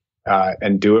stimulus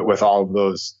and do it with all of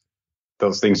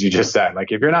those things you just said.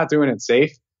 Like if you're not doing it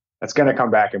safe, that's going to come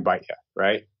back and bite you,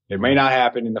 right? It may not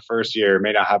happen in the first year, it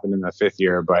may not happen in the fifth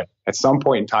year, but at some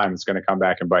point in time, it's going to come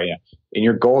back and bite you. And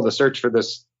your goal to search for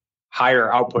this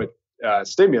higher output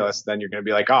stimulus, then you're going to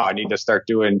be like, oh, I need to start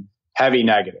doing heavy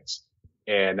negatives.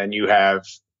 And then you have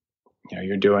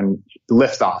you're doing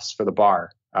lift offs for the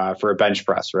bar, for a bench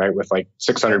press, right? With like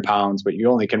 600 pounds, but you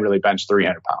only can really bench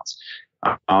 300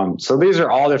 pounds. So these are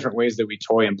all different ways that we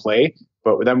toy and play,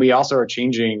 but then we also are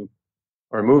changing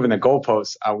or moving the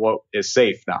goalposts on what is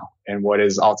safe now and what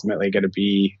is ultimately going to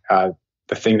be,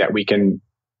 the thing that we can,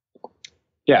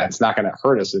 yeah, it's not going to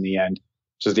hurt us in the end,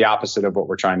 which is the opposite of what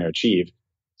we're trying to achieve.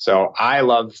 So I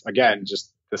love, again,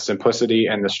 just the simplicity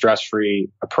and the stress-free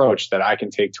approach that I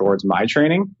can take towards my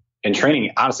training and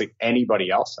training, honestly, anybody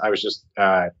else. I was just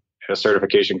at a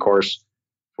certification course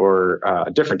for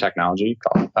a different technology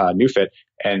called NewFit,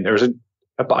 and there was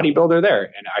a bodybuilder there.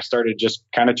 And I started just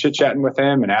kind of chit-chatting with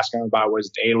him and asking him about what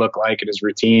his day looked like and his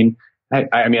routine.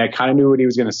 I mean, I kind of knew what he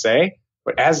was going to say,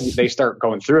 but as they start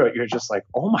going through it, you're just like,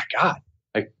 oh my God,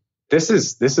 like this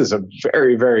is a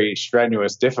very, very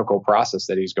strenuous, difficult process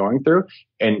that he's going through.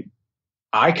 And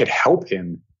I could help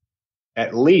him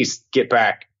at least get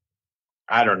back.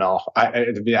 I don't know.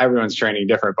 Everyone's training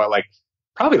different, but like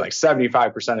probably like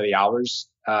 75% of the hours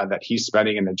that he's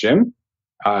spending in the gym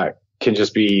can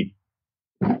just be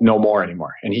no more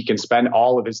anymore. And he can spend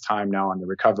all of his time now on the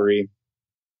recovery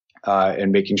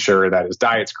and making sure that his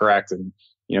diet's correct. And,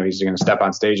 you know, he's going to step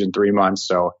on stage in 3 months.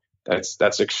 So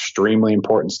that's extremely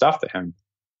important stuff to him,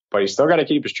 but he's still got to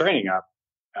keep his training up.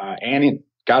 And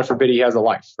God forbid he has a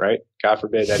life, right? God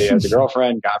forbid that he has a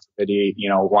girlfriend. God forbid he, you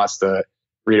know, wants to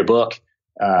read a book,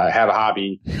 have a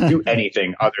hobby, do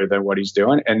anything other than what he's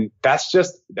doing. And that's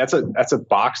a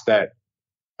box that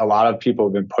a lot of people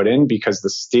have been put in because the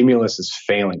stimulus is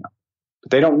failing them,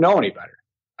 but they don't know any better.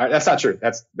 That's not true.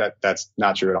 That's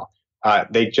not true at all.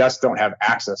 They just don't have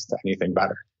access to anything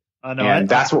better. I know. And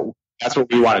that's what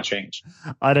we want to change.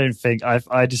 I don't think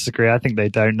I disagree. I think they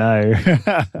don't know.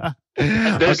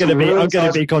 I'm going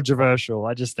to be controversial.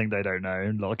 I just think they don't know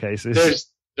in a lot of cases.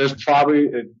 There's probably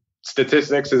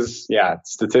statistics will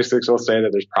say that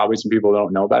there's probably some people who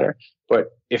don't know better. But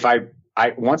if I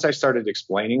once I started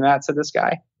explaining that to this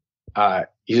guy,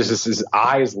 his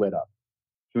eyes lit up.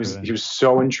 He was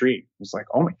so intrigued. He was like,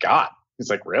 oh my God. He's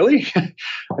like, really?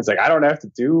 It's like, I don't have to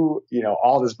do, you know,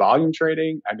 all this volume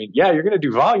trading. I mean, yeah, you're going to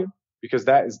do volume because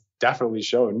that is definitely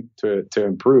shown to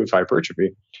improve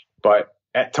hypertrophy. But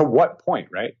to what point,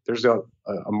 right? There's a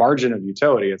margin of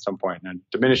utility at some point and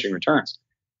diminishing returns.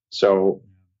 So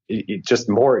it just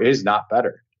more is not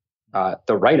better.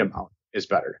 The right amount is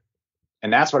better.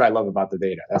 And that's what I love about the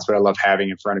data. That's what I love having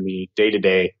in front of me day to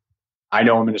day. I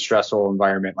know I'm in a stressful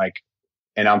environment,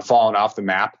 and I'm falling off the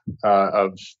map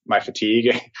of my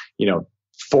fatigue, you know,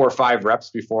 4 or 5 reps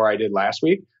before I did last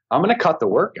week. I'm going to cut the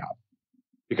workout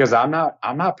because I'm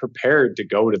not prepared to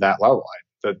go to that level.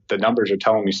 The numbers are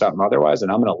telling me something otherwise,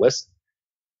 and I'm going to listen.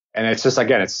 And it's just,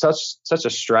 again, it's such a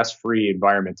stress-free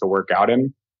environment to work out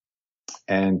in.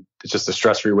 And it's just a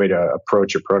stress-free way to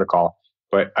approach your protocol.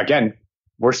 But again,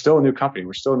 we're still a new company.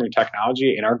 We're still a new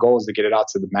technology. And our goal is to get it out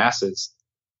to the masses,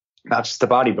 not just the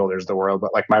bodybuilders of the world,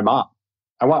 but like my mom.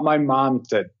 I want my mom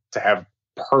to have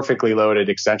perfectly loaded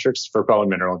eccentrics for bone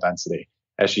mineral density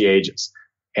as she ages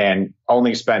and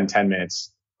only spend 10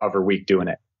 minutes of her week doing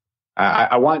it.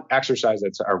 I want exercise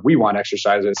we want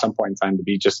exercise at some point in time to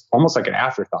be just almost like an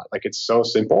afterthought. Like it's so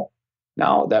simple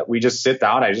now that we just sit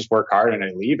down, I just work hard and I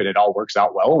leave and it all works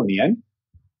out well in the end.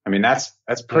 I mean, that's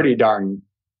pretty darn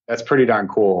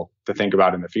cool to think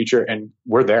about in the future. And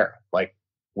we're there, like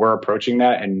we're approaching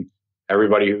that. And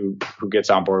everybody who gets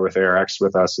on board with ARX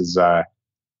with us is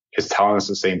telling us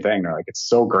the same thing. They're like, it's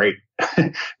so great,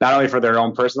 not only for their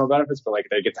own personal benefits, but like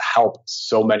they get to help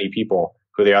so many people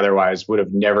who they otherwise would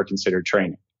have never considered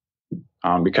training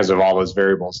because of all those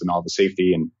variables and all the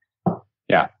safety and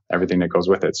everything that goes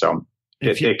with it. So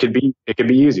it could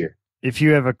be easier. If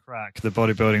you ever crack the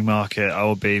bodybuilding market, I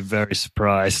will be very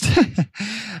surprised.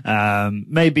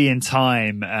 Maybe in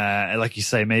time, like you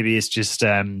say, maybe it's just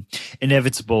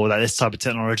inevitable that this type of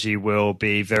technology will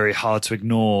be very hard to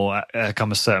ignore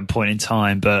come a certain point in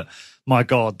time. But my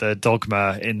God, the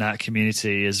dogma in that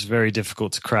community is very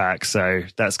difficult to crack. So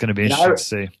that's going to be interesting to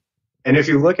see. And if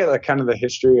you look at kind of the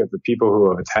history of the people who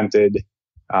have attempted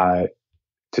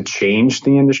to change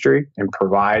the industry and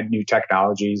provide new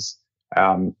technologies,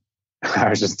 I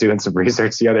was just doing some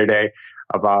research the other day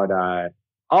about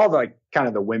all the kind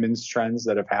of the women's trends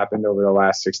that have happened over the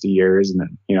last 60 years. And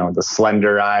then, you know, the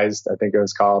slenderized, I think it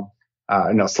was called,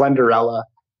 Slenderella.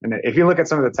 And if you look at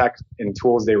some of the tech and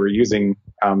tools they were using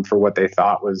for what they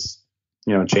thought was,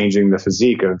 you know, changing the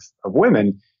physique of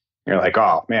women, you're like,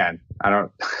 oh man,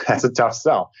 that's a tough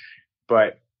sell.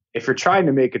 But if you're trying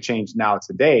to make a change now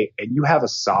today and you have a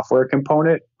software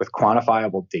component with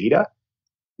quantifiable data,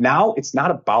 now it's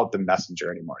not about the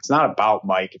messenger anymore. It's not about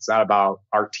Mike. It's not about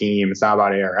our team. It's not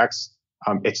about ARX.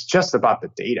 It's just about the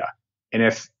data. And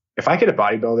if I get a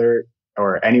bodybuilder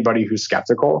or anybody who's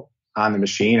skeptical on the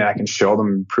machine and I can show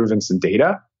them improvements in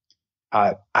data,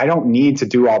 I don't need to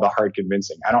do all the hard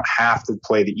convincing. I don't have to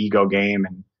play the ego game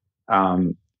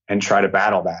and try to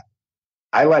battle that.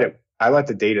 I let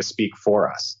the data speak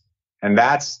for us. And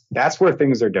that's where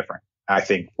things are different, I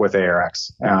think, with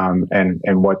ARX,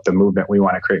 and what the movement we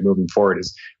want to create moving forward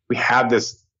is we have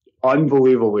this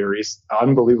unbelievable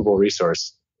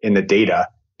resource in the data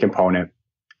component.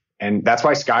 And that's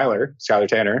why Skylar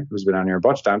Tanner, who's been on here a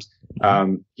bunch of times,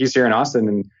 he's here in Austin.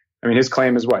 And I mean, his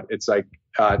claim is what? It's like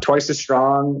twice as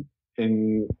strong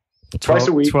in twice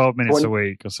a week. 12 minutes a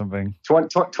week or something.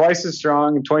 Twice as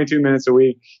strong, 22 minutes a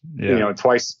week,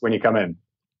 twice when you come in.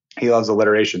 He loves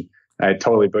alliteration. I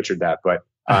totally butchered that, but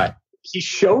he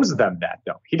shows them that,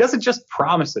 though. He doesn't just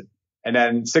promise it. And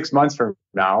then 6 months from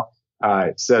now,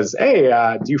 says, hey,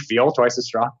 do you feel twice as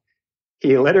strong?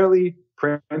 He literally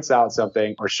prints out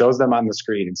something or shows them on the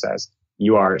screen and says,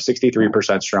 you are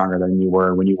 63% stronger than you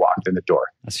were when you walked in the door.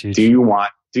 That's huge. Do you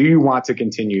want to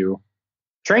continue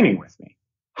training with me?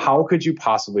 How could you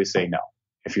possibly say no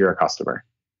if you're a customer?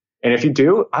 And if you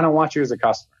do, I don't want you as a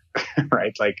customer,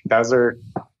 right? Like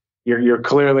you're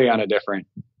clearly on a different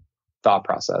thought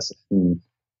process.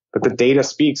 But the data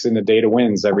speaks and the data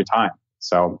wins every time.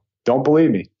 So don't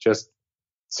believe me. Just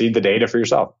see the data for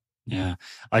yourself. Yeah.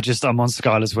 I'm on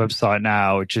Skylar's website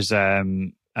now, which is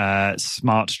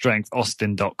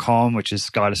smartstrengthaustin.com, which is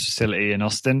Skylar's facility in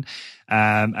Austin.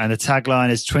 And the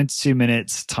tagline is 22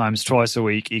 minutes times twice a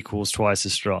week equals twice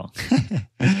as strong.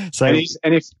 So,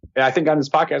 and if I think on his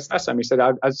podcast last time, he said,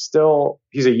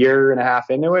 he's a year and a half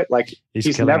into it. Like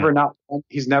he's never not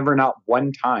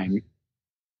one time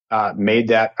made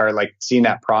that or like seen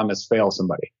that promise fail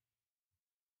somebody.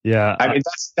 Yeah. I mean,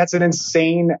 that's an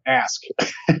insane ask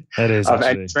that is of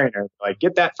any trainer. Like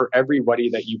get that for everybody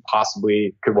that you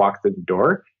possibly could walk through the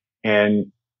door.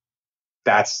 And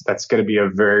that's going to be a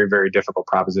very, very difficult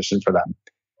proposition for them.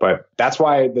 But that's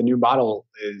why the new model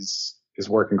is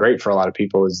working great for a lot of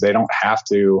people is they don't have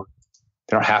to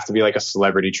be like a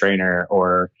celebrity trainer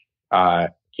or,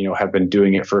 have been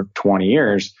doing it for 20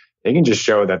 years. They can just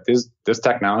show that this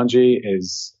technology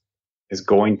is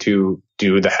going to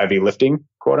do the heavy lifting,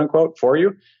 quote unquote, for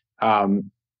you. And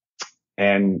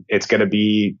it's going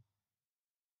to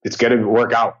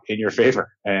work out in your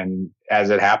favor. And as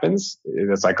it happens,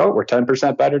 it's like, oh, we're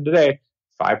 10% better today,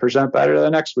 5% better the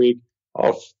next week.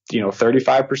 Oh,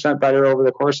 35% better over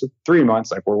the course of 3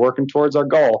 months. Like we're working towards our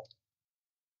goal.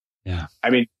 Yeah. I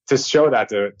mean, to show that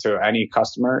to any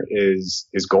customer is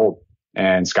gold.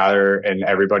 And Skylar and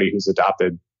everybody who's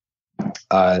adopted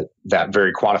that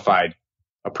very quantified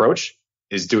approach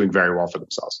is doing very well for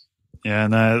themselves. Yeah,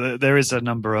 no, there is a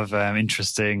number of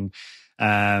interesting,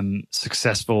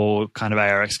 successful kind of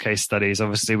ARX case studies.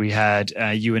 Obviously, we had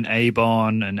you and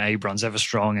Abon, and Abron's ever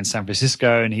strong in San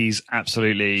Francisco, and he's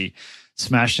absolutely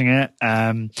smashing it.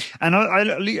 And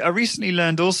I recently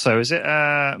learned also, is it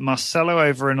Marcelo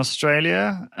over in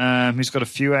Australia, who's got a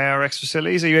few ARX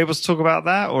facilities? Are you able to talk about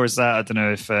that, or is that, I don't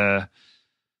know if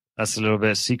that's a little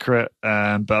bit secret, but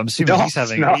I'm assuming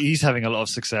he's having a lot of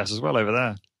success as well over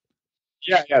there.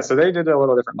 Yeah. So they did a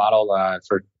little different model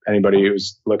for anybody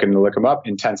who's looking to look them up.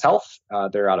 Intense Health.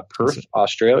 They're out of Perth,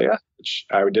 Australia, which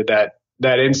I did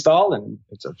that install, and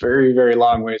it's a very, very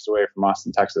long ways away from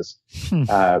Austin, Texas.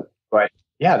 But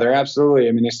yeah, they're absolutely.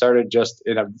 I mean, they started just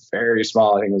in a very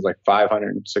small, I think it was like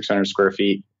 500, 600 square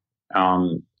feet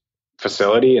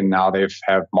facility, and now they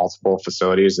have multiple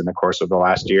facilities in the course of the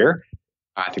last year.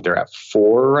 I think they're at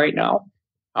 4 right now.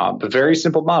 But very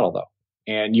simple model though,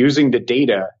 and using the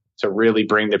data to really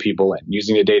bring the people in,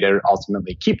 using the data to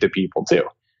ultimately keep the people too.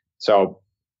 So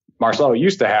Marcelo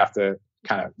used to have to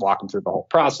kind of walk them through the whole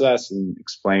process and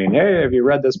explain, hey, have you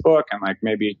read this book? And like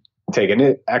maybe take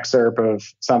an excerpt of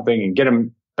something and get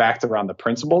them back to around the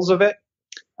principles of it.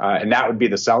 And that would be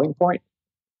the selling point.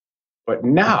 But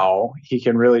now he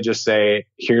can really just say,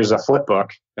 here's a flip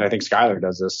book. And I think Skylar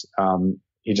does this.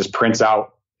 He just prints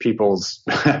out people's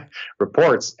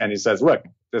reports and he says, look,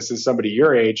 this is somebody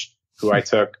your age who I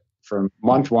took from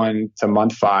month 1 to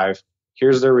month 5.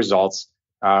 Here's their results.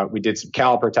 We did some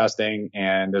caliper testing,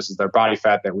 and this is their body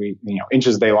fat that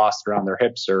inches they lost around their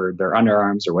hips or their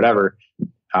underarms or whatever.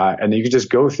 And you can just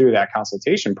go through that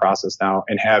consultation process now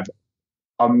and have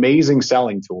amazing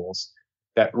selling tools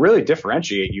that really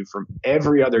differentiate you from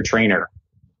every other trainer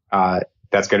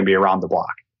that's going to be around the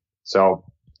block. So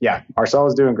yeah,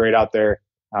 Marcelo's doing great out there.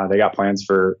 They got plans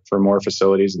for more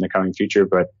facilities in the coming future,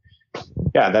 but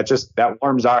yeah, that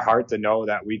warms our heart to know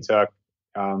that we took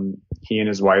he and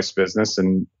his wife's business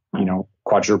and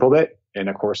quadrupled it in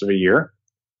the course of a year.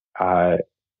 And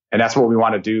that's what we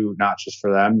want to do, not just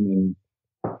for them.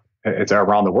 And it's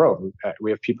around the world.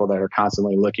 We have people that are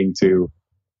constantly looking to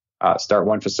start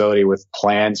one facility with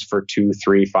plans for 2,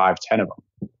 3, 5, 10 of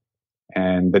them.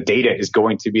 And the data is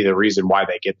going to be the reason why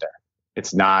they get there.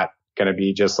 It's not going to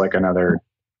be just like another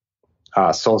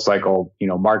SoulCycle,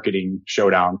 marketing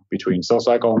showdown between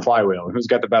SoulCycle and Flywheel, and who's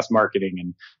got the best marketing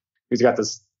and who's got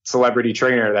this celebrity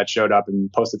trainer that showed up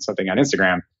and posted something on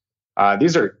Instagram.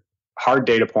 These are hard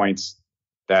data points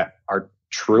that are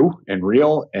true and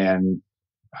real. And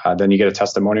then you get a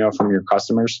testimonial from your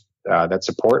customers that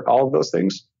support all of those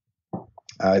things.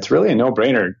 It's really a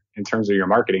no-brainer in terms of your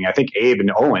marketing. I think Abe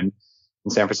and Owen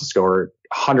in San Francisco are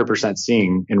 100%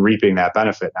 seeing and reaping that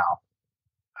benefit now.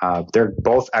 They're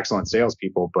both excellent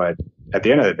salespeople, but at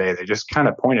the end of the day, they just kind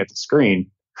of point at the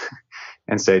screen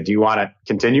and say, do you want to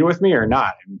continue with me or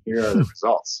not? And here are the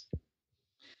results.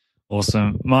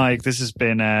 Awesome. Mike, this has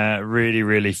been really,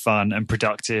 really fun and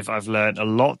productive. I've learned a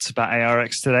lot about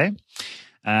ARX today.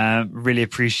 Really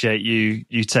appreciate you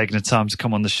taking the time to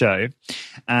come on the show.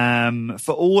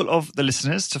 For all of the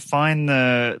listeners, to find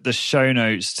the show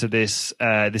notes to this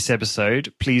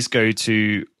episode, please go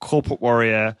to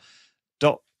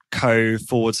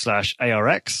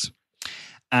corporatewarrior.co/ARX.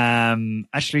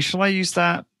 Actually, shall I use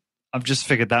that? I've just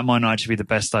figured that might not actually be the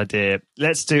best idea.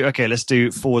 Let's do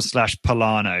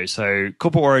 /Pullano. So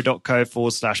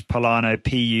corporatewarrior.co/Pullano,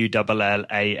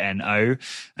 PULLANO.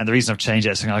 And the reason I've changed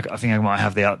it is I think I might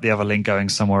have the other link going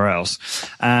somewhere else.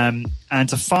 And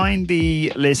to find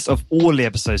the list of all the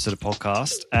episodes of the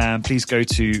podcast, please go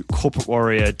to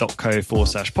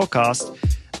corporatewarrior.co/podcast.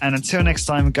 And until next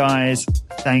time, guys,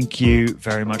 thank you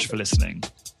very much for listening.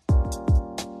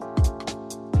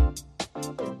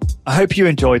 I hope you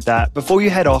enjoyed that. Before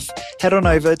you head off, head on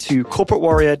over to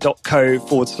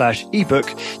corporatewarrior.co/ebook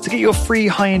to get your free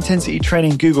high-intensity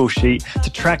training Google Sheet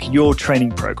to track your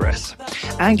training progress.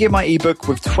 And get my ebook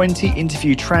with 20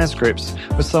 interview transcripts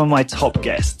with some of my top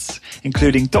guests,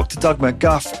 including Dr. Doug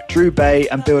McGuff, Drew Bay,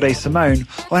 and Bill Day Simone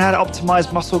on how to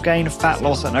optimize muscle gain, fat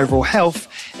loss, and overall health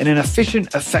in an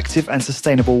efficient, effective, and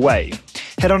sustainable way.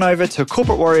 Head on over to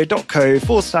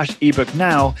corporatewarrior.co/ebook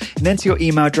now and enter your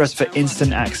email address for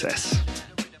instant access.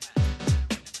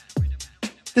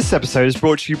 This episode is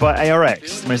brought to you by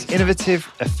ARX, the most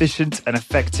innovative, efficient, and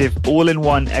effective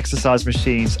all-in-one exercise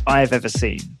machines I have ever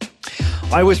seen.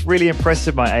 I was really impressed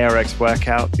with my ARX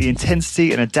workout. The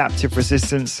intensity and adaptive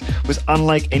resistance was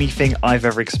unlike anything I've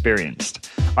ever experienced.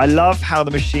 I love how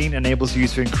the machine enables you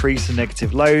to increase the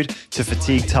negative load to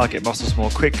fatigue target muscles more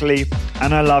quickly,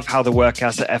 and I love how the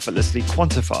workouts are effortlessly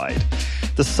quantified.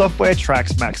 The software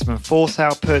tracks maximum force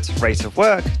output, rate of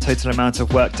work, total amount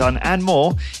of work done, and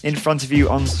more in front of you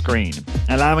on screen,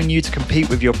 allowing you to compete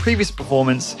with your previous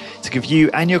performance to give you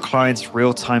and your clients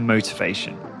real-time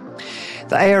motivation.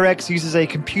 The ARX uses a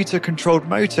computer-controlled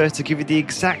motor to give you the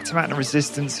exact amount of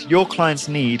resistance your clients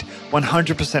need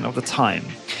 100% of the time.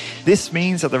 This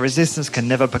means that the resistance can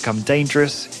never become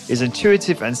dangerous, is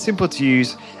intuitive and simple to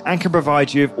use, and can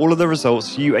provide you with all of the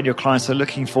results you and your clients are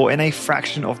looking for in a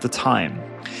fraction of the time.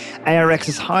 ARX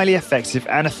is highly effective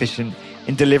and efficient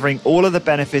in delivering all of the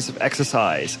benefits of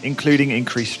exercise, including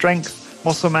increased strength,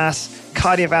 muscle mass,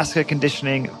 cardiovascular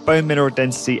conditioning, bone mineral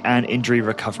density, and injury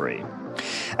recovery.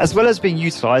 As well as being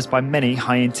utilized by many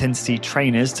high-intensity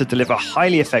trainers to deliver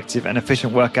highly effective and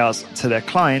efficient workouts to their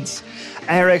clients,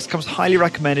 ARX comes highly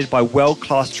recommended by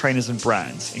world-class trainers and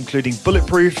brands, including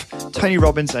Bulletproof, Tony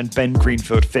Robbins, and Ben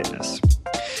Greenfield Fitness.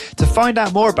 To find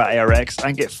out more about ARX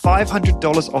and get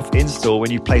 $500 off install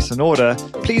when you place an order,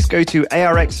 please go to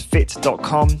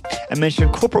ARXFit.com and mention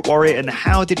Corporate Warrior in the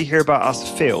How Did You Hear About Us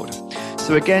field.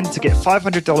 So again, to get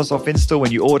 $500 off install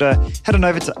when you order, head on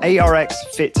over to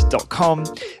ARXFit.com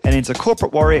and enter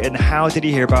Corporate Warrior in the How Did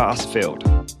You Hear About Us field.